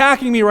devil's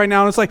attacking me right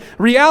now. And it's like,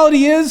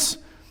 reality is,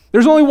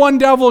 there's only one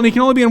devil and he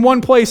can only be in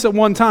one place at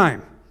one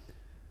time.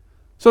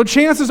 So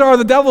chances are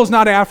the devil's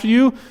not after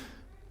you,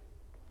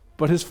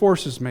 but his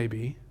forces may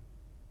be.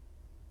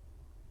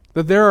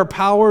 That there are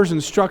powers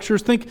and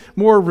structures. Think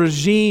more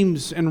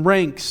regimes and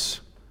ranks.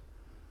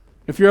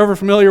 If you're ever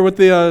familiar with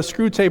the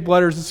screw tape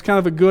letters, it's kind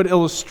of a good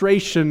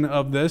illustration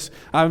of this.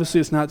 Obviously,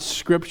 it's not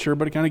scripture,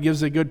 but it kind of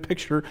gives a good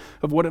picture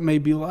of what it may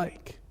be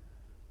like.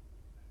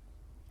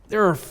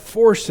 There are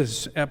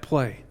forces at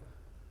play.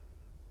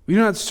 We do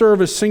not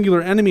serve a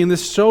singular enemy, and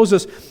this shows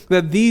us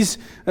that these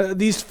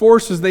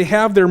forces, they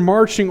have their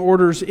marching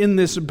orders in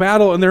this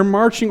battle, and their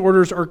marching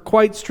orders are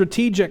quite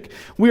strategic.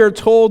 We are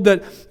told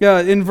that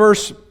in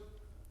verse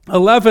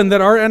 11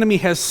 that our enemy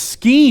has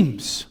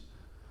schemes.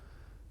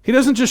 He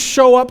doesn't just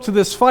show up to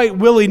this fight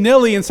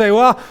willy-nilly and say,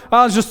 well,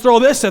 I'll just throw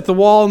this at the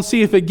wall and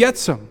see if it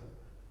gets him.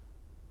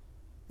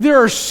 There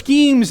are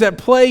schemes at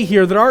play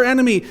here that our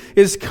enemy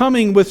is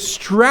coming with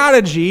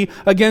strategy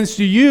against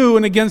you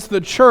and against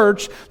the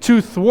church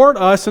to thwart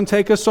us and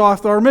take us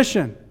off our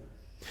mission.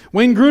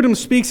 Wayne Grudem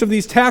speaks of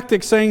these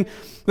tactics, saying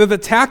that the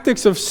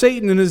tactics of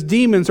Satan and his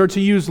demons are to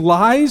use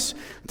lies,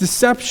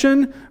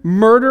 deception,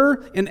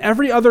 murder, and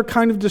every other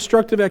kind of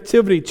destructive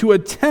activity to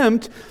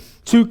attempt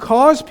to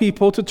cause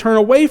people to turn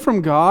away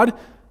from God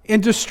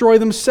and destroy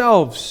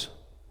themselves.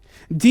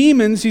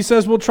 Demons, he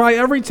says, will try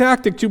every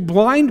tactic to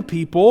blind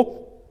people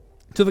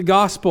to the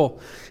gospel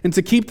and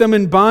to keep them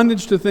in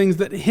bondage to things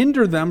that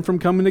hinder them from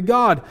coming to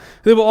God.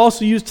 They will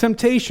also use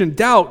temptation,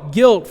 doubt,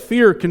 guilt,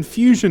 fear,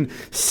 confusion,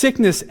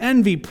 sickness,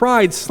 envy,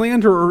 pride,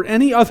 slander, or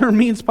any other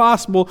means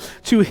possible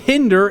to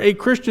hinder a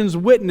Christian's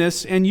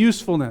witness and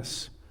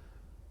usefulness.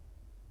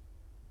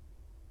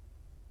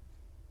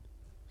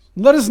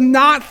 Let us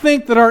not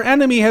think that our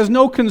enemy has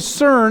no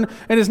concern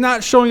and is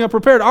not showing up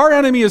prepared. Our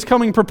enemy is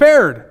coming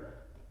prepared.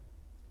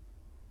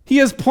 He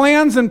has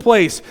plans in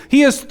place.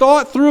 He has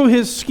thought through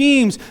his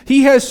schemes.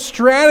 He has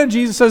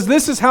strategies that says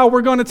this is how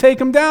we're going to take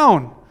him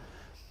down.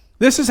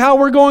 This is how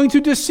we're going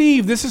to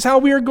deceive. This is how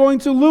we are going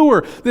to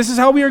lure. This is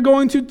how we are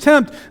going to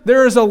tempt.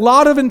 There is a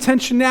lot of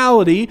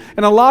intentionality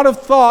and a lot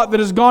of thought that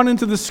has gone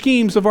into the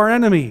schemes of our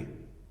enemy.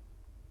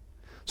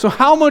 So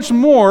how much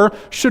more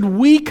should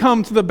we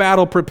come to the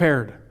battle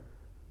prepared?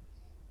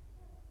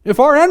 If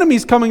our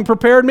enemy's coming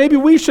prepared, maybe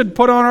we should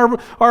put on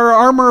our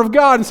armor of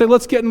God and say,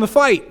 let's get in the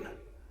fight.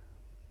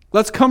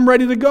 Let's come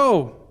ready to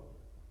go.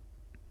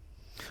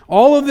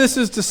 All of this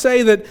is to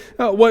say that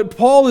what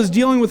Paul is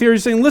dealing with here,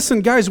 he's saying,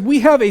 listen, guys,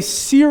 we have a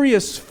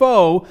serious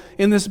foe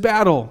in this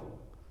battle.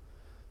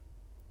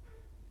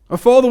 A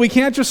foe that we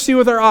can't just see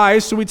with our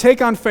eyes, so we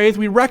take on faith,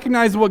 we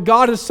recognize what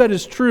God has said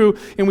is true,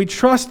 and we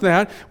trust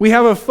that. We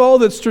have a foe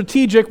that's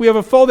strategic, we have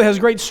a foe that has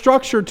great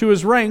structure to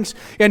his ranks,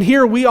 and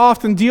here we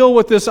often deal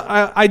with this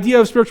idea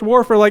of spiritual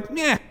warfare like,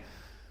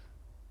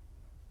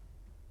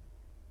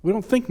 we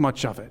don't think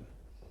much of it.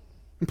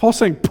 And Paul's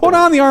saying, put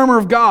on the armor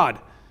of God.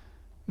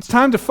 It's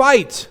time to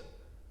fight.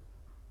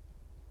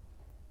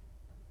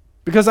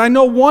 Because I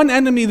know one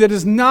enemy that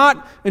is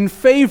not in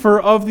favor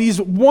of these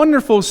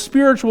wonderful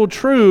spiritual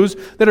truths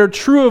that are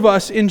true of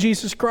us in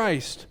Jesus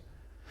Christ.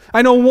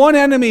 I know one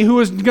enemy who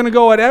is going to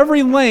go at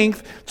every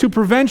length to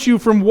prevent you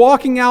from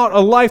walking out a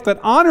life that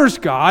honors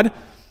God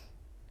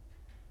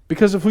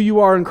because of who you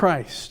are in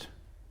Christ.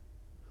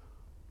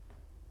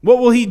 What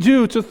will he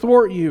do to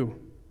thwart you?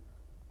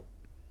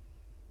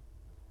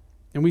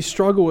 And we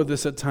struggle with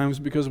this at times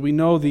because we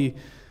know the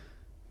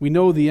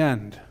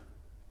end.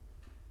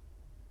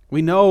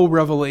 We know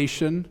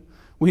Revelation.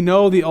 We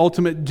know the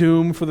ultimate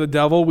doom for the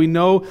devil. We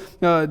know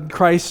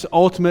Christ's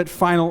ultimate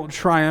final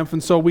triumph.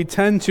 And so we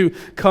tend to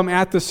come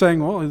at this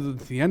saying, well,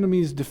 the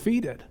enemy is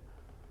defeated.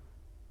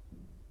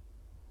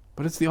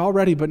 But it's the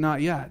already but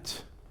not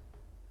yet.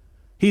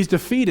 He's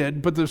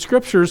defeated, but the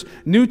Scriptures,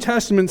 New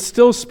Testament,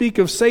 still speak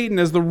of Satan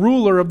as the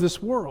ruler of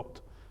this world.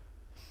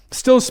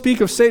 Still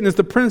speak of Satan as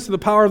the prince of the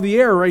power of the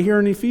air right here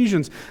in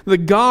Ephesians. The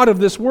God of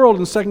this world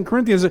in 2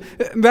 Corinthians.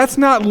 That's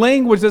not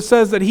language that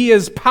says that he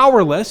is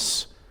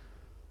powerless.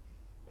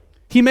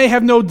 He may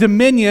have no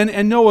dominion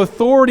and no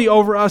authority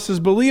over us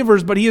as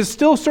believers, but he is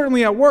still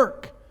certainly at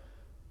work.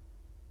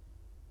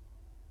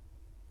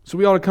 So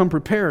we ought to come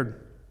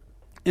prepared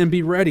and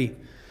be ready.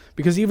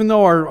 Because even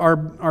though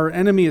our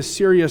enemy is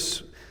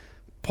serious,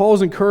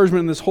 Paul's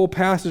encouragement in this whole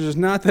passage is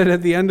not that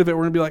at the end of it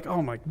we're going to be like,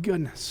 oh my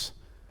goodness.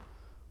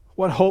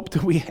 What hope do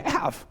we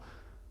have?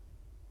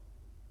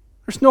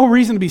 There's no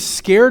reason to be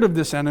scared of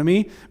this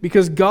enemy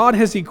because God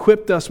has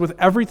equipped us with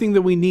everything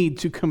that we need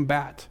to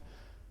combat,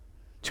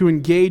 to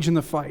engage in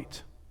the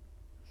fight.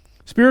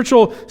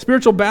 Spiritual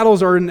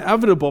battles are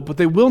inevitable, but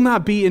they will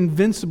not be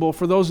invincible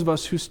for those of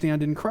us who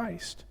stand in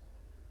Christ.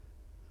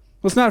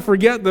 Let's not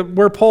forget that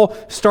where Paul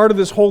started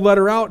this whole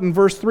letter out in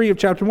verse 3 of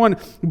chapter 1.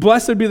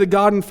 Blessed be the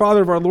God and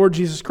Father of our Lord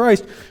Jesus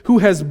Christ, who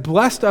has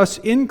blessed us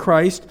in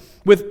Christ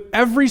with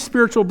every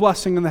spiritual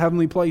blessing in the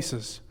heavenly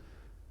places.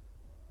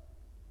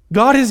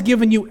 God has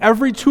given you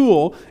every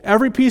tool,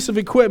 every piece of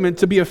equipment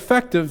to be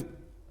effective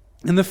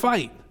in the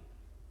fight.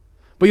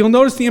 But you'll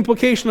notice the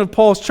implication of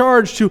Paul's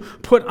charge to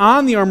put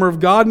on the armor of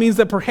God means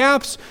that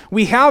perhaps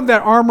we have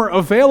that armor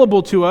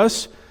available to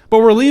us, but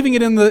we're leaving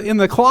it in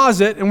the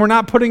closet and we're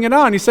not putting it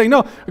on. He's saying,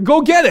 no,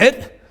 go get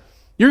it.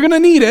 You're going to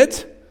need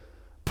it.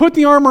 Put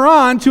the armor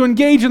on to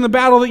engage in the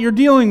battle that you're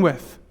dealing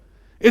with.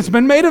 It's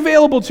been made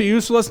available to you,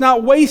 so let's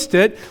not waste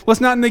it.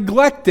 Let's not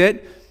neglect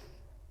it,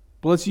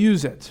 but let's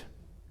use it.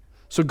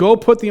 So go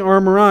put the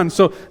armor on.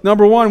 So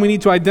number one, we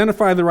need to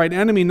identify the right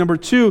enemy. Number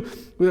two,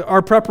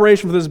 our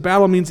preparation for this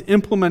battle means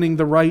implementing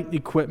the right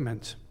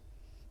equipment.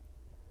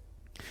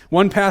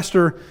 One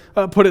pastor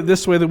put it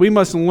this way, that we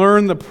must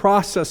learn the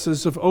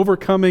processes of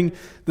overcoming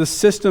the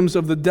systems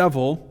of the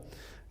devil,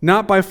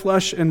 not by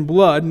flesh and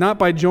blood, not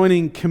by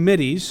joining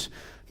committees,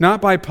 not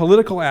by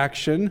political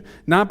action,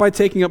 not by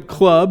taking up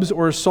clubs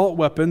or assault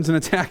weapons and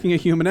attacking a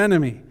human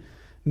enemy.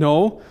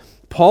 No,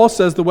 Paul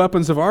says the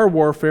weapons of our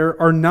warfare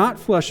are not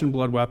flesh and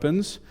blood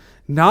weapons,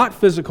 not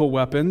physical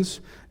weapons,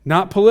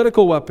 not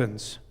political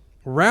weapons.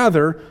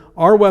 Rather,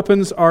 our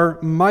weapons are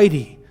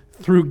mighty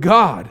through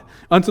God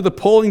unto the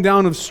pulling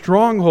down of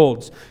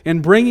strongholds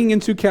and bringing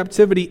into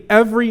captivity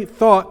every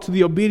thought to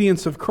the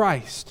obedience of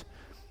Christ.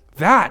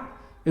 That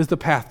is the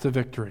path to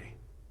victory.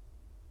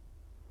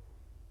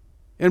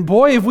 And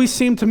boy, if we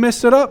seem to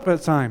mess it up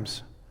at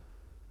times.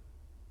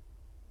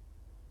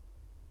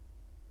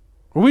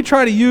 Or we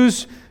try to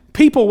use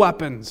people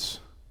weapons,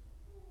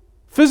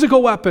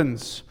 physical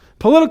weapons,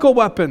 political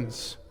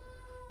weapons,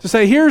 to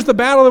say, here's the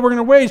battle that we're going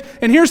to wage,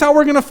 and here's how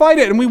we're going to fight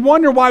it. And we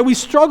wonder why we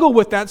struggle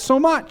with that so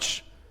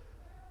much.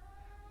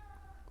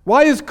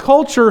 Why is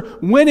culture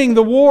winning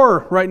the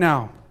war right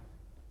now?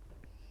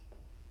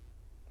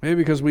 Maybe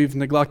because we've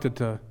neglected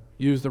to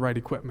use the right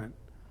equipment.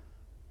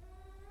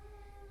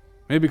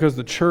 Maybe because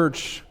the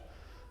church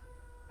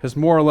has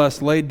more or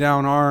less laid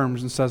down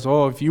arms and says,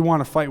 oh, if you want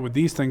to fight with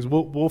these things,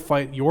 we'll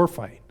fight your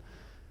fight.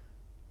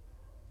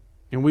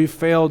 And we've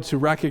failed to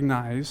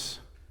recognize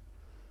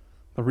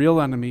the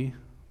real enemy,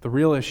 the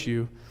real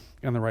issue,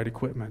 and the right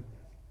equipment.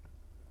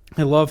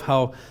 I love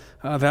how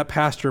that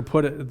pastor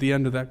put it at the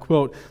end of that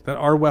quote, that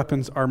our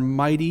weapons are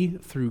mighty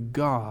through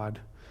God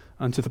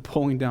unto the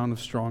pulling down of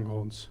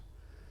strongholds.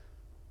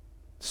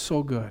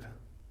 So good.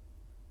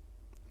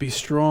 Be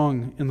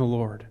strong in the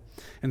Lord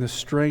and the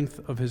strength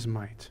of his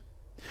might.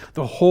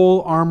 The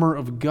whole armor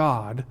of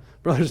God,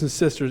 brothers and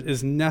sisters,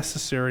 is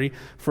necessary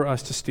for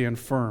us to stand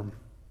firm.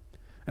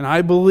 And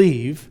I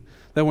believe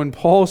that when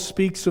Paul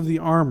speaks of the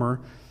armor,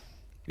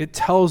 it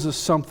tells us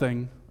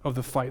something of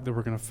the fight that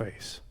we're going to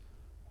face.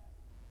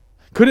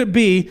 Could it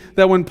be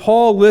that when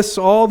Paul lists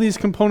all these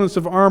components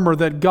of armor,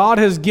 that God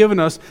has given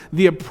us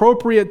the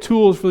appropriate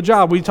tools for the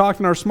job? We talked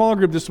in our small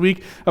group this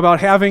week about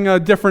having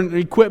different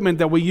equipment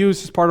that we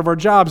use as part of our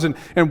jobs,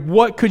 and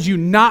what could you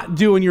not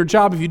do in your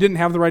job if you didn't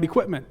have the right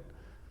equipment?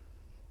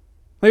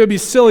 It would be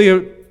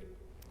silly.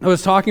 I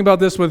was talking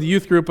about this with a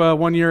youth group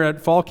one year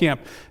at fall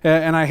camp,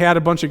 and I had a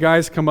bunch of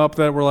guys come up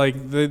that were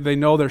like, they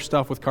know their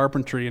stuff with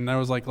carpentry, and I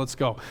was like, let's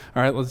go. All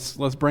right,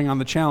 let's bring on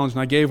the challenge. And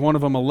I gave one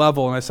of them a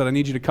level, and I said, I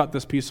need you to cut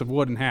this piece of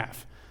wood in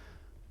half.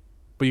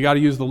 But you got to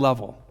use the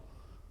level.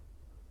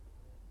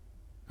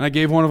 And I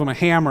gave one of them a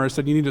hammer. I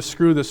said, you need to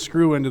screw this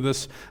screw into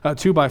this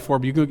 2x4,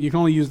 but you can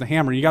only use the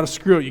hammer. You got to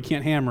screw it, you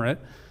can't hammer it.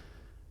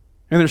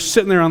 And they're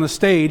sitting there on the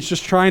stage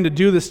just trying to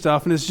do this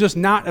stuff, and it's just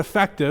not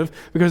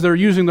effective because they're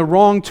using the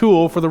wrong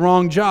tool for the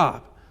wrong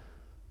job.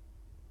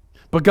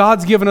 But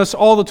God's given us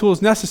all the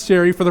tools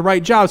necessary for the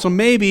right job. So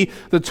maybe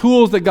the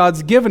tools that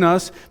God's given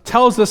us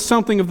tells us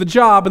something of the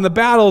job and the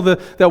battle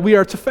that we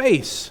are to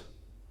face.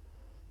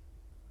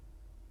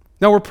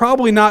 Now, we're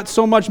probably not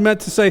so much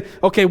meant to say,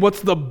 okay, what's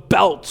the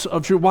belt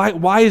of truth?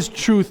 Why is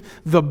truth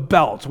the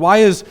belt? Why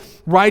is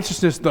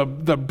righteousness the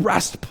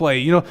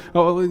breastplate?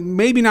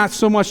 Maybe not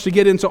so much to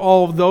get into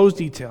all of those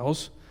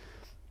details.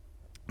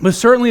 But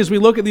certainly as we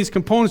look at these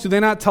components, do they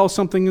not tell us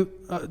something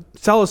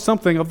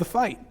of the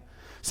fight?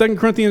 2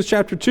 Corinthians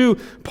chapter 2,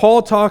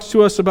 Paul talks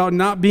to us about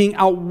not being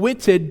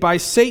outwitted by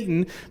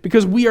Satan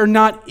because we are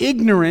not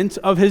ignorant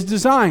of his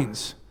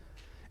designs.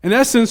 In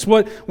essence,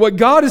 what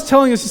God is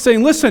telling us is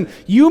saying, listen,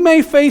 you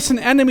may face an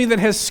enemy that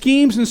has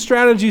schemes and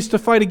strategies to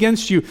fight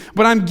against you,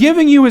 but I'm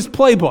giving you his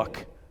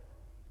playbook.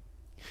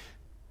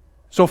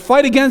 So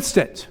fight against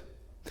it.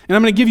 And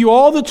I'm going to give you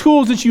all the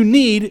tools that you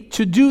need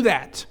to do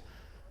that.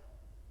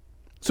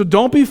 So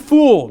don't be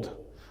fooled.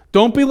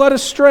 Don't be led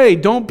astray.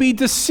 Don't be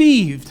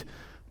deceived,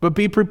 but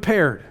be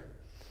prepared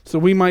so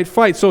we might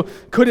fight. So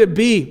could it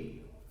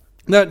be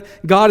that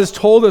God has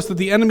told us that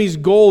the enemy's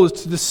goal is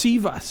to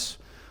deceive us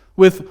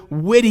with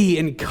witty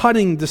and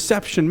cutting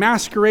deception,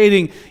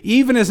 masquerading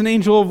even as an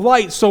angel of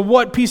light? So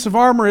what piece of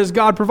armor has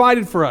God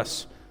provided for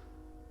us?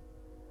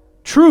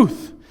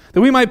 Truth,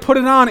 that we might put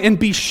it on and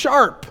be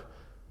sharp.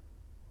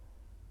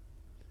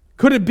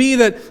 Could it be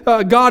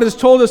that God has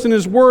told us in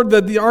his word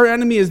that our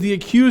enemy is the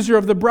accuser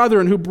of the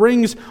brethren who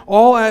brings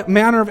all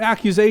manner of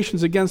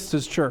accusations against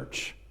his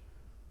church?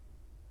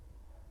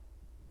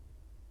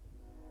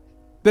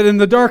 That in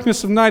the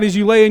darkness of night as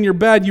you lay in your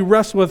bed, you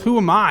wrestle with, who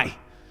am I?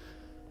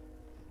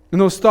 And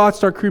those thoughts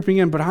start creeping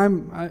in, but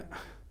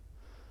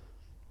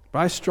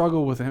I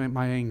struggle with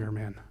my anger,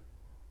 man.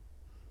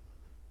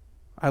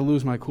 I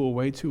lose my cool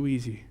way too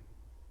easy.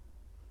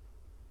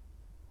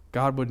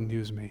 God wouldn't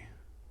use me.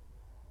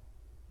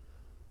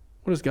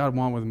 What does God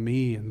want with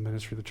me in the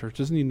ministry of the church?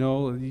 Doesn't he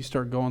know that you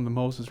start going the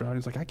Moses route?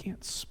 He's like, I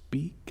can't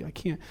speak. I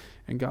can't.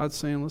 And God's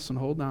saying, listen,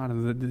 hold on.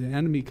 And the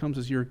enemy comes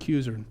as your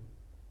accuser.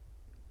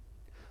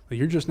 That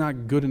you're just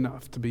not good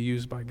enough to be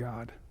used by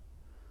God.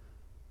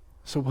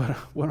 So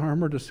what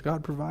armor does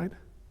God provide?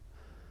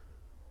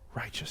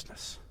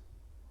 Righteousness.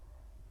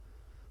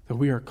 That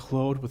we are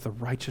clothed with the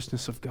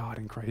righteousness of God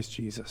in Christ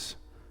Jesus.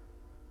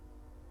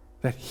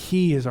 That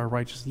he is our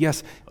righteousness.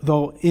 Yes,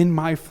 though in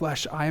my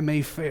flesh I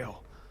may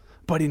fail,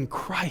 but in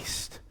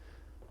Christ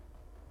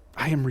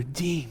I am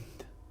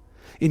redeemed.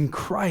 In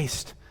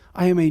Christ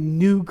I am a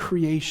new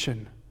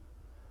creation.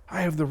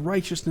 I have the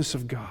righteousness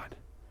of God.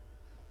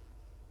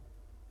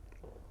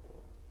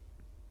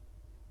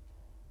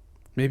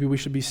 Maybe we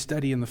should be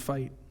steady in the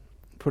fight,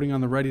 putting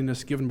on the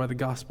readiness given by the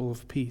gospel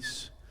of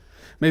peace.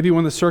 Maybe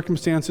when the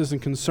circumstances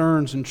and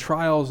concerns and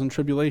trials and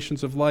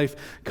tribulations of life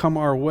come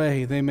our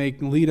way, they may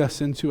lead us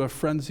into a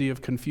frenzy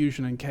of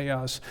confusion and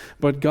chaos.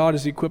 But God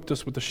has equipped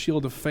us with the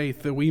shield of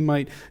faith that we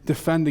might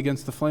defend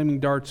against the flaming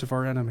darts of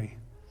our enemy,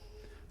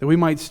 that we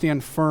might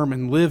stand firm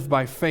and live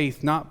by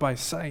faith, not by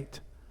sight,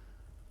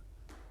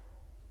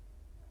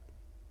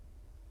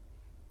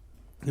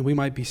 and we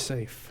might be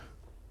safe.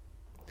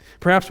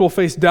 Perhaps we'll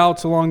face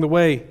doubts along the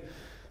way,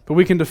 but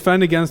we can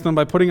defend against them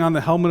by putting on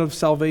the helmet of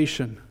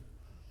salvation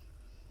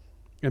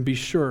and be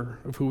sure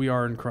of who we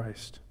are in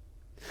Christ.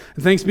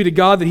 And thanks be to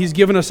God that He's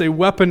given us a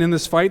weapon in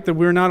this fight, that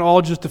we're not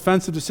all just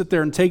defensive to sit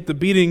there and take the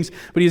beatings,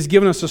 but He has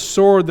given us a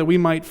sword that we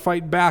might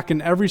fight back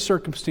in every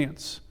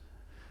circumstance,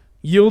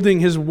 yielding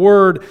His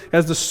Word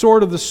as the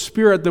sword of the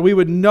Spirit, that we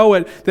would know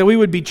it, that we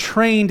would be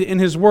trained in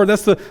His Word.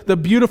 That's the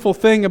beautiful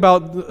thing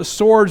about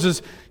swords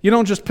is you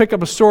don't just pick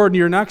up a sword and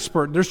you're an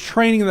expert. There's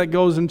training that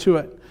goes into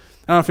it.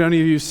 I don't know if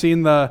any of you have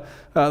seen the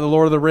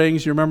Lord of the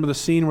Rings. You remember the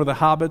scene where the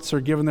hobbits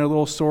are given their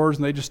little swords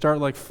and they just start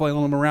like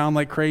flailing them around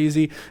like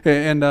crazy.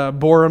 And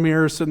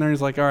Boromir is sitting there and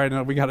he's like, all right,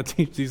 no, we got to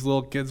teach these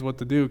little kids what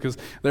to do because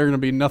they're going to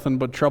be nothing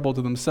but trouble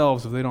to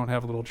themselves if they don't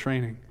have a little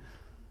training.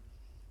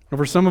 But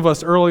for some of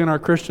us early in our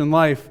Christian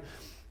life,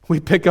 we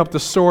pick up the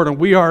sword and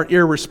we are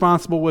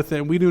irresponsible with it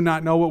and we do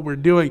not know what we're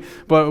doing.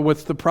 But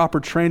with the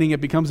proper training,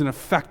 it becomes an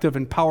effective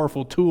and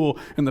powerful tool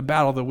in the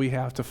battle that we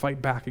have to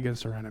fight back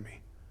against our enemy.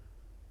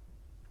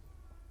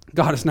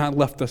 God has not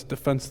left us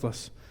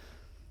defenseless,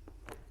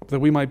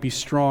 that we might be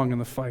strong in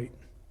the fight.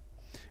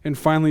 And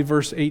finally,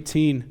 verse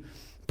 18,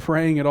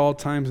 praying at all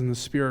times in the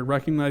Spirit,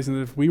 recognizing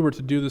that if we were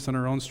to do this in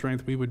our own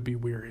strength, we would be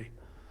weary.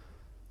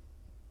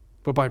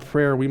 But by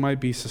prayer, we might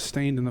be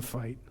sustained in the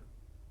fight.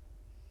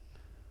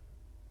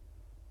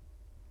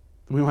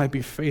 We might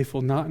be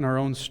faithful not in our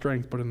own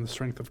strength, but in the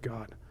strength of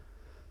God.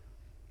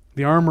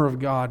 The armor of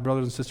God,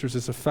 brothers and sisters,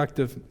 is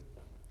effective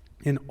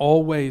in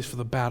all ways for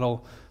the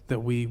battle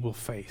that we will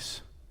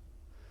face.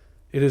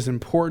 It is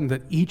important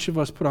that each of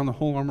us put on the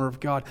whole armor of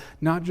God,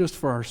 not just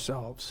for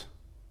ourselves.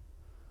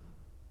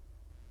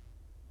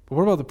 But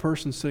what about the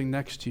person sitting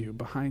next to you,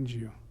 behind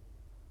you?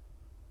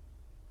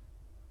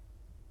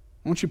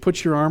 Won't you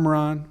put your armor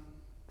on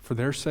for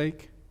their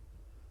sake?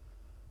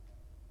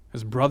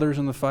 As brothers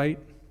in the fight,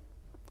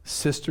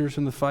 sisters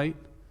in the fight,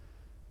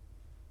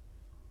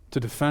 to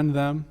defend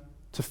them,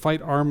 to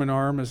fight arm in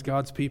arm as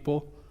God's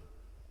people.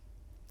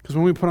 Because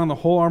when we put on the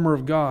whole armor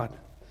of God,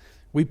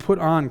 we put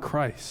on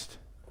Christ.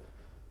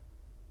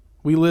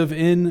 We live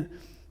in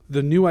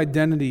the new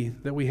identity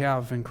that we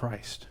have in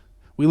Christ.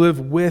 We live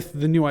with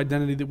the new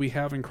identity that we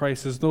have in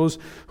Christ as those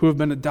who have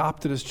been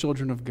adopted as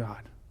children of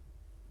God.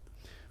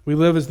 We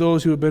live as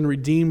those who have been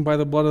redeemed by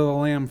the blood of the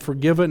Lamb,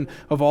 forgiven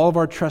of all of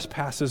our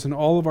trespasses and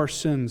all of our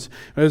sins,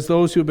 as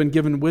those who have been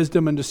given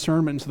wisdom and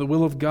discernment into the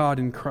will of God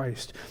in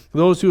Christ,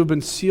 those who have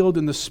been sealed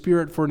in the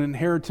Spirit for an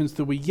inheritance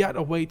that we yet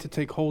await to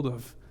take hold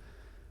of,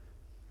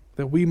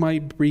 that we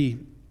might be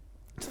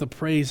to the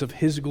praise of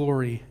His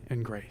glory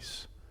and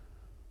grace.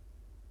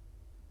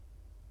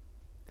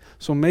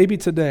 So maybe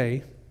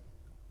today,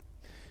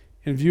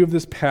 in view of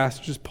this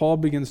passage, as Paul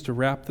begins to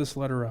wrap this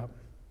letter up,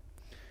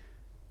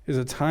 is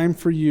a time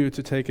for you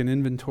to take an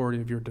inventory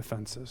of your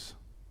defenses.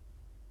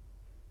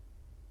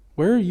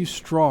 Where are you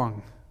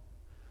strong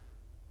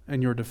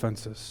in your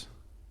defenses?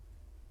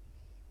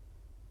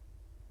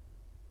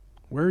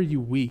 Where are you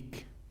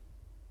weak?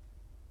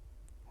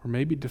 Or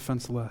maybe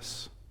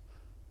defenseless?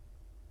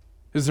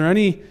 Is there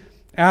any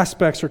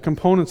aspects or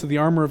components of the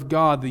armor of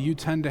God that you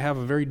tend to have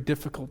a very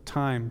difficult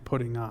time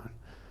putting on,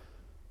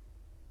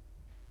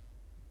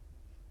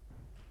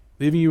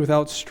 leaving you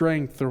without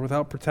strength or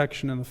without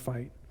protection in the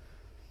fight?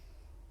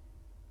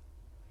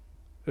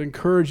 I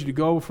encourage you to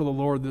go before the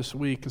Lord this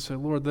week and say,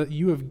 Lord, that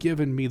you have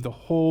given me the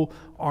whole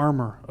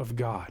armor of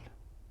God.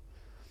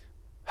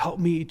 Help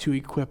me to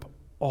equip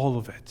all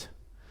of it,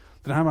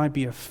 that I might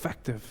be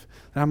effective,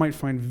 that I might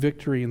find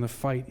victory in the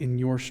fight in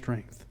your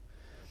strength.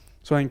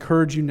 So I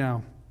encourage you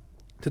now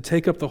to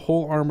take up the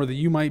whole armor that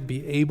you might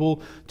be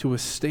able to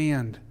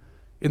withstand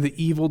in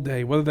the evil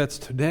day, whether that's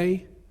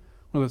today,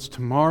 whether it's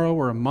tomorrow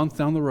or a month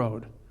down the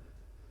road.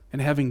 And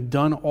having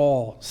done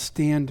all,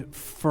 stand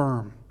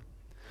firm,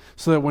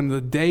 so that when the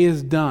day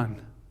is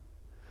done,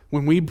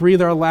 when we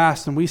breathe our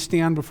last and we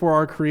stand before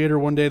our Creator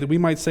one day, that we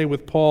might say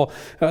with Paul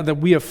that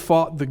we have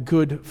fought the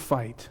good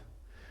fight,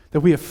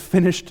 that we have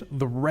finished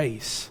the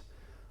race,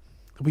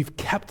 that we've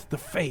kept the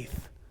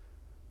faith.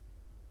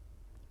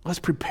 Let's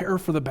prepare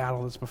for the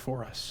battle that's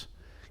before us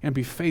and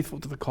be faithful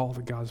to the call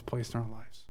that God has placed in our lives.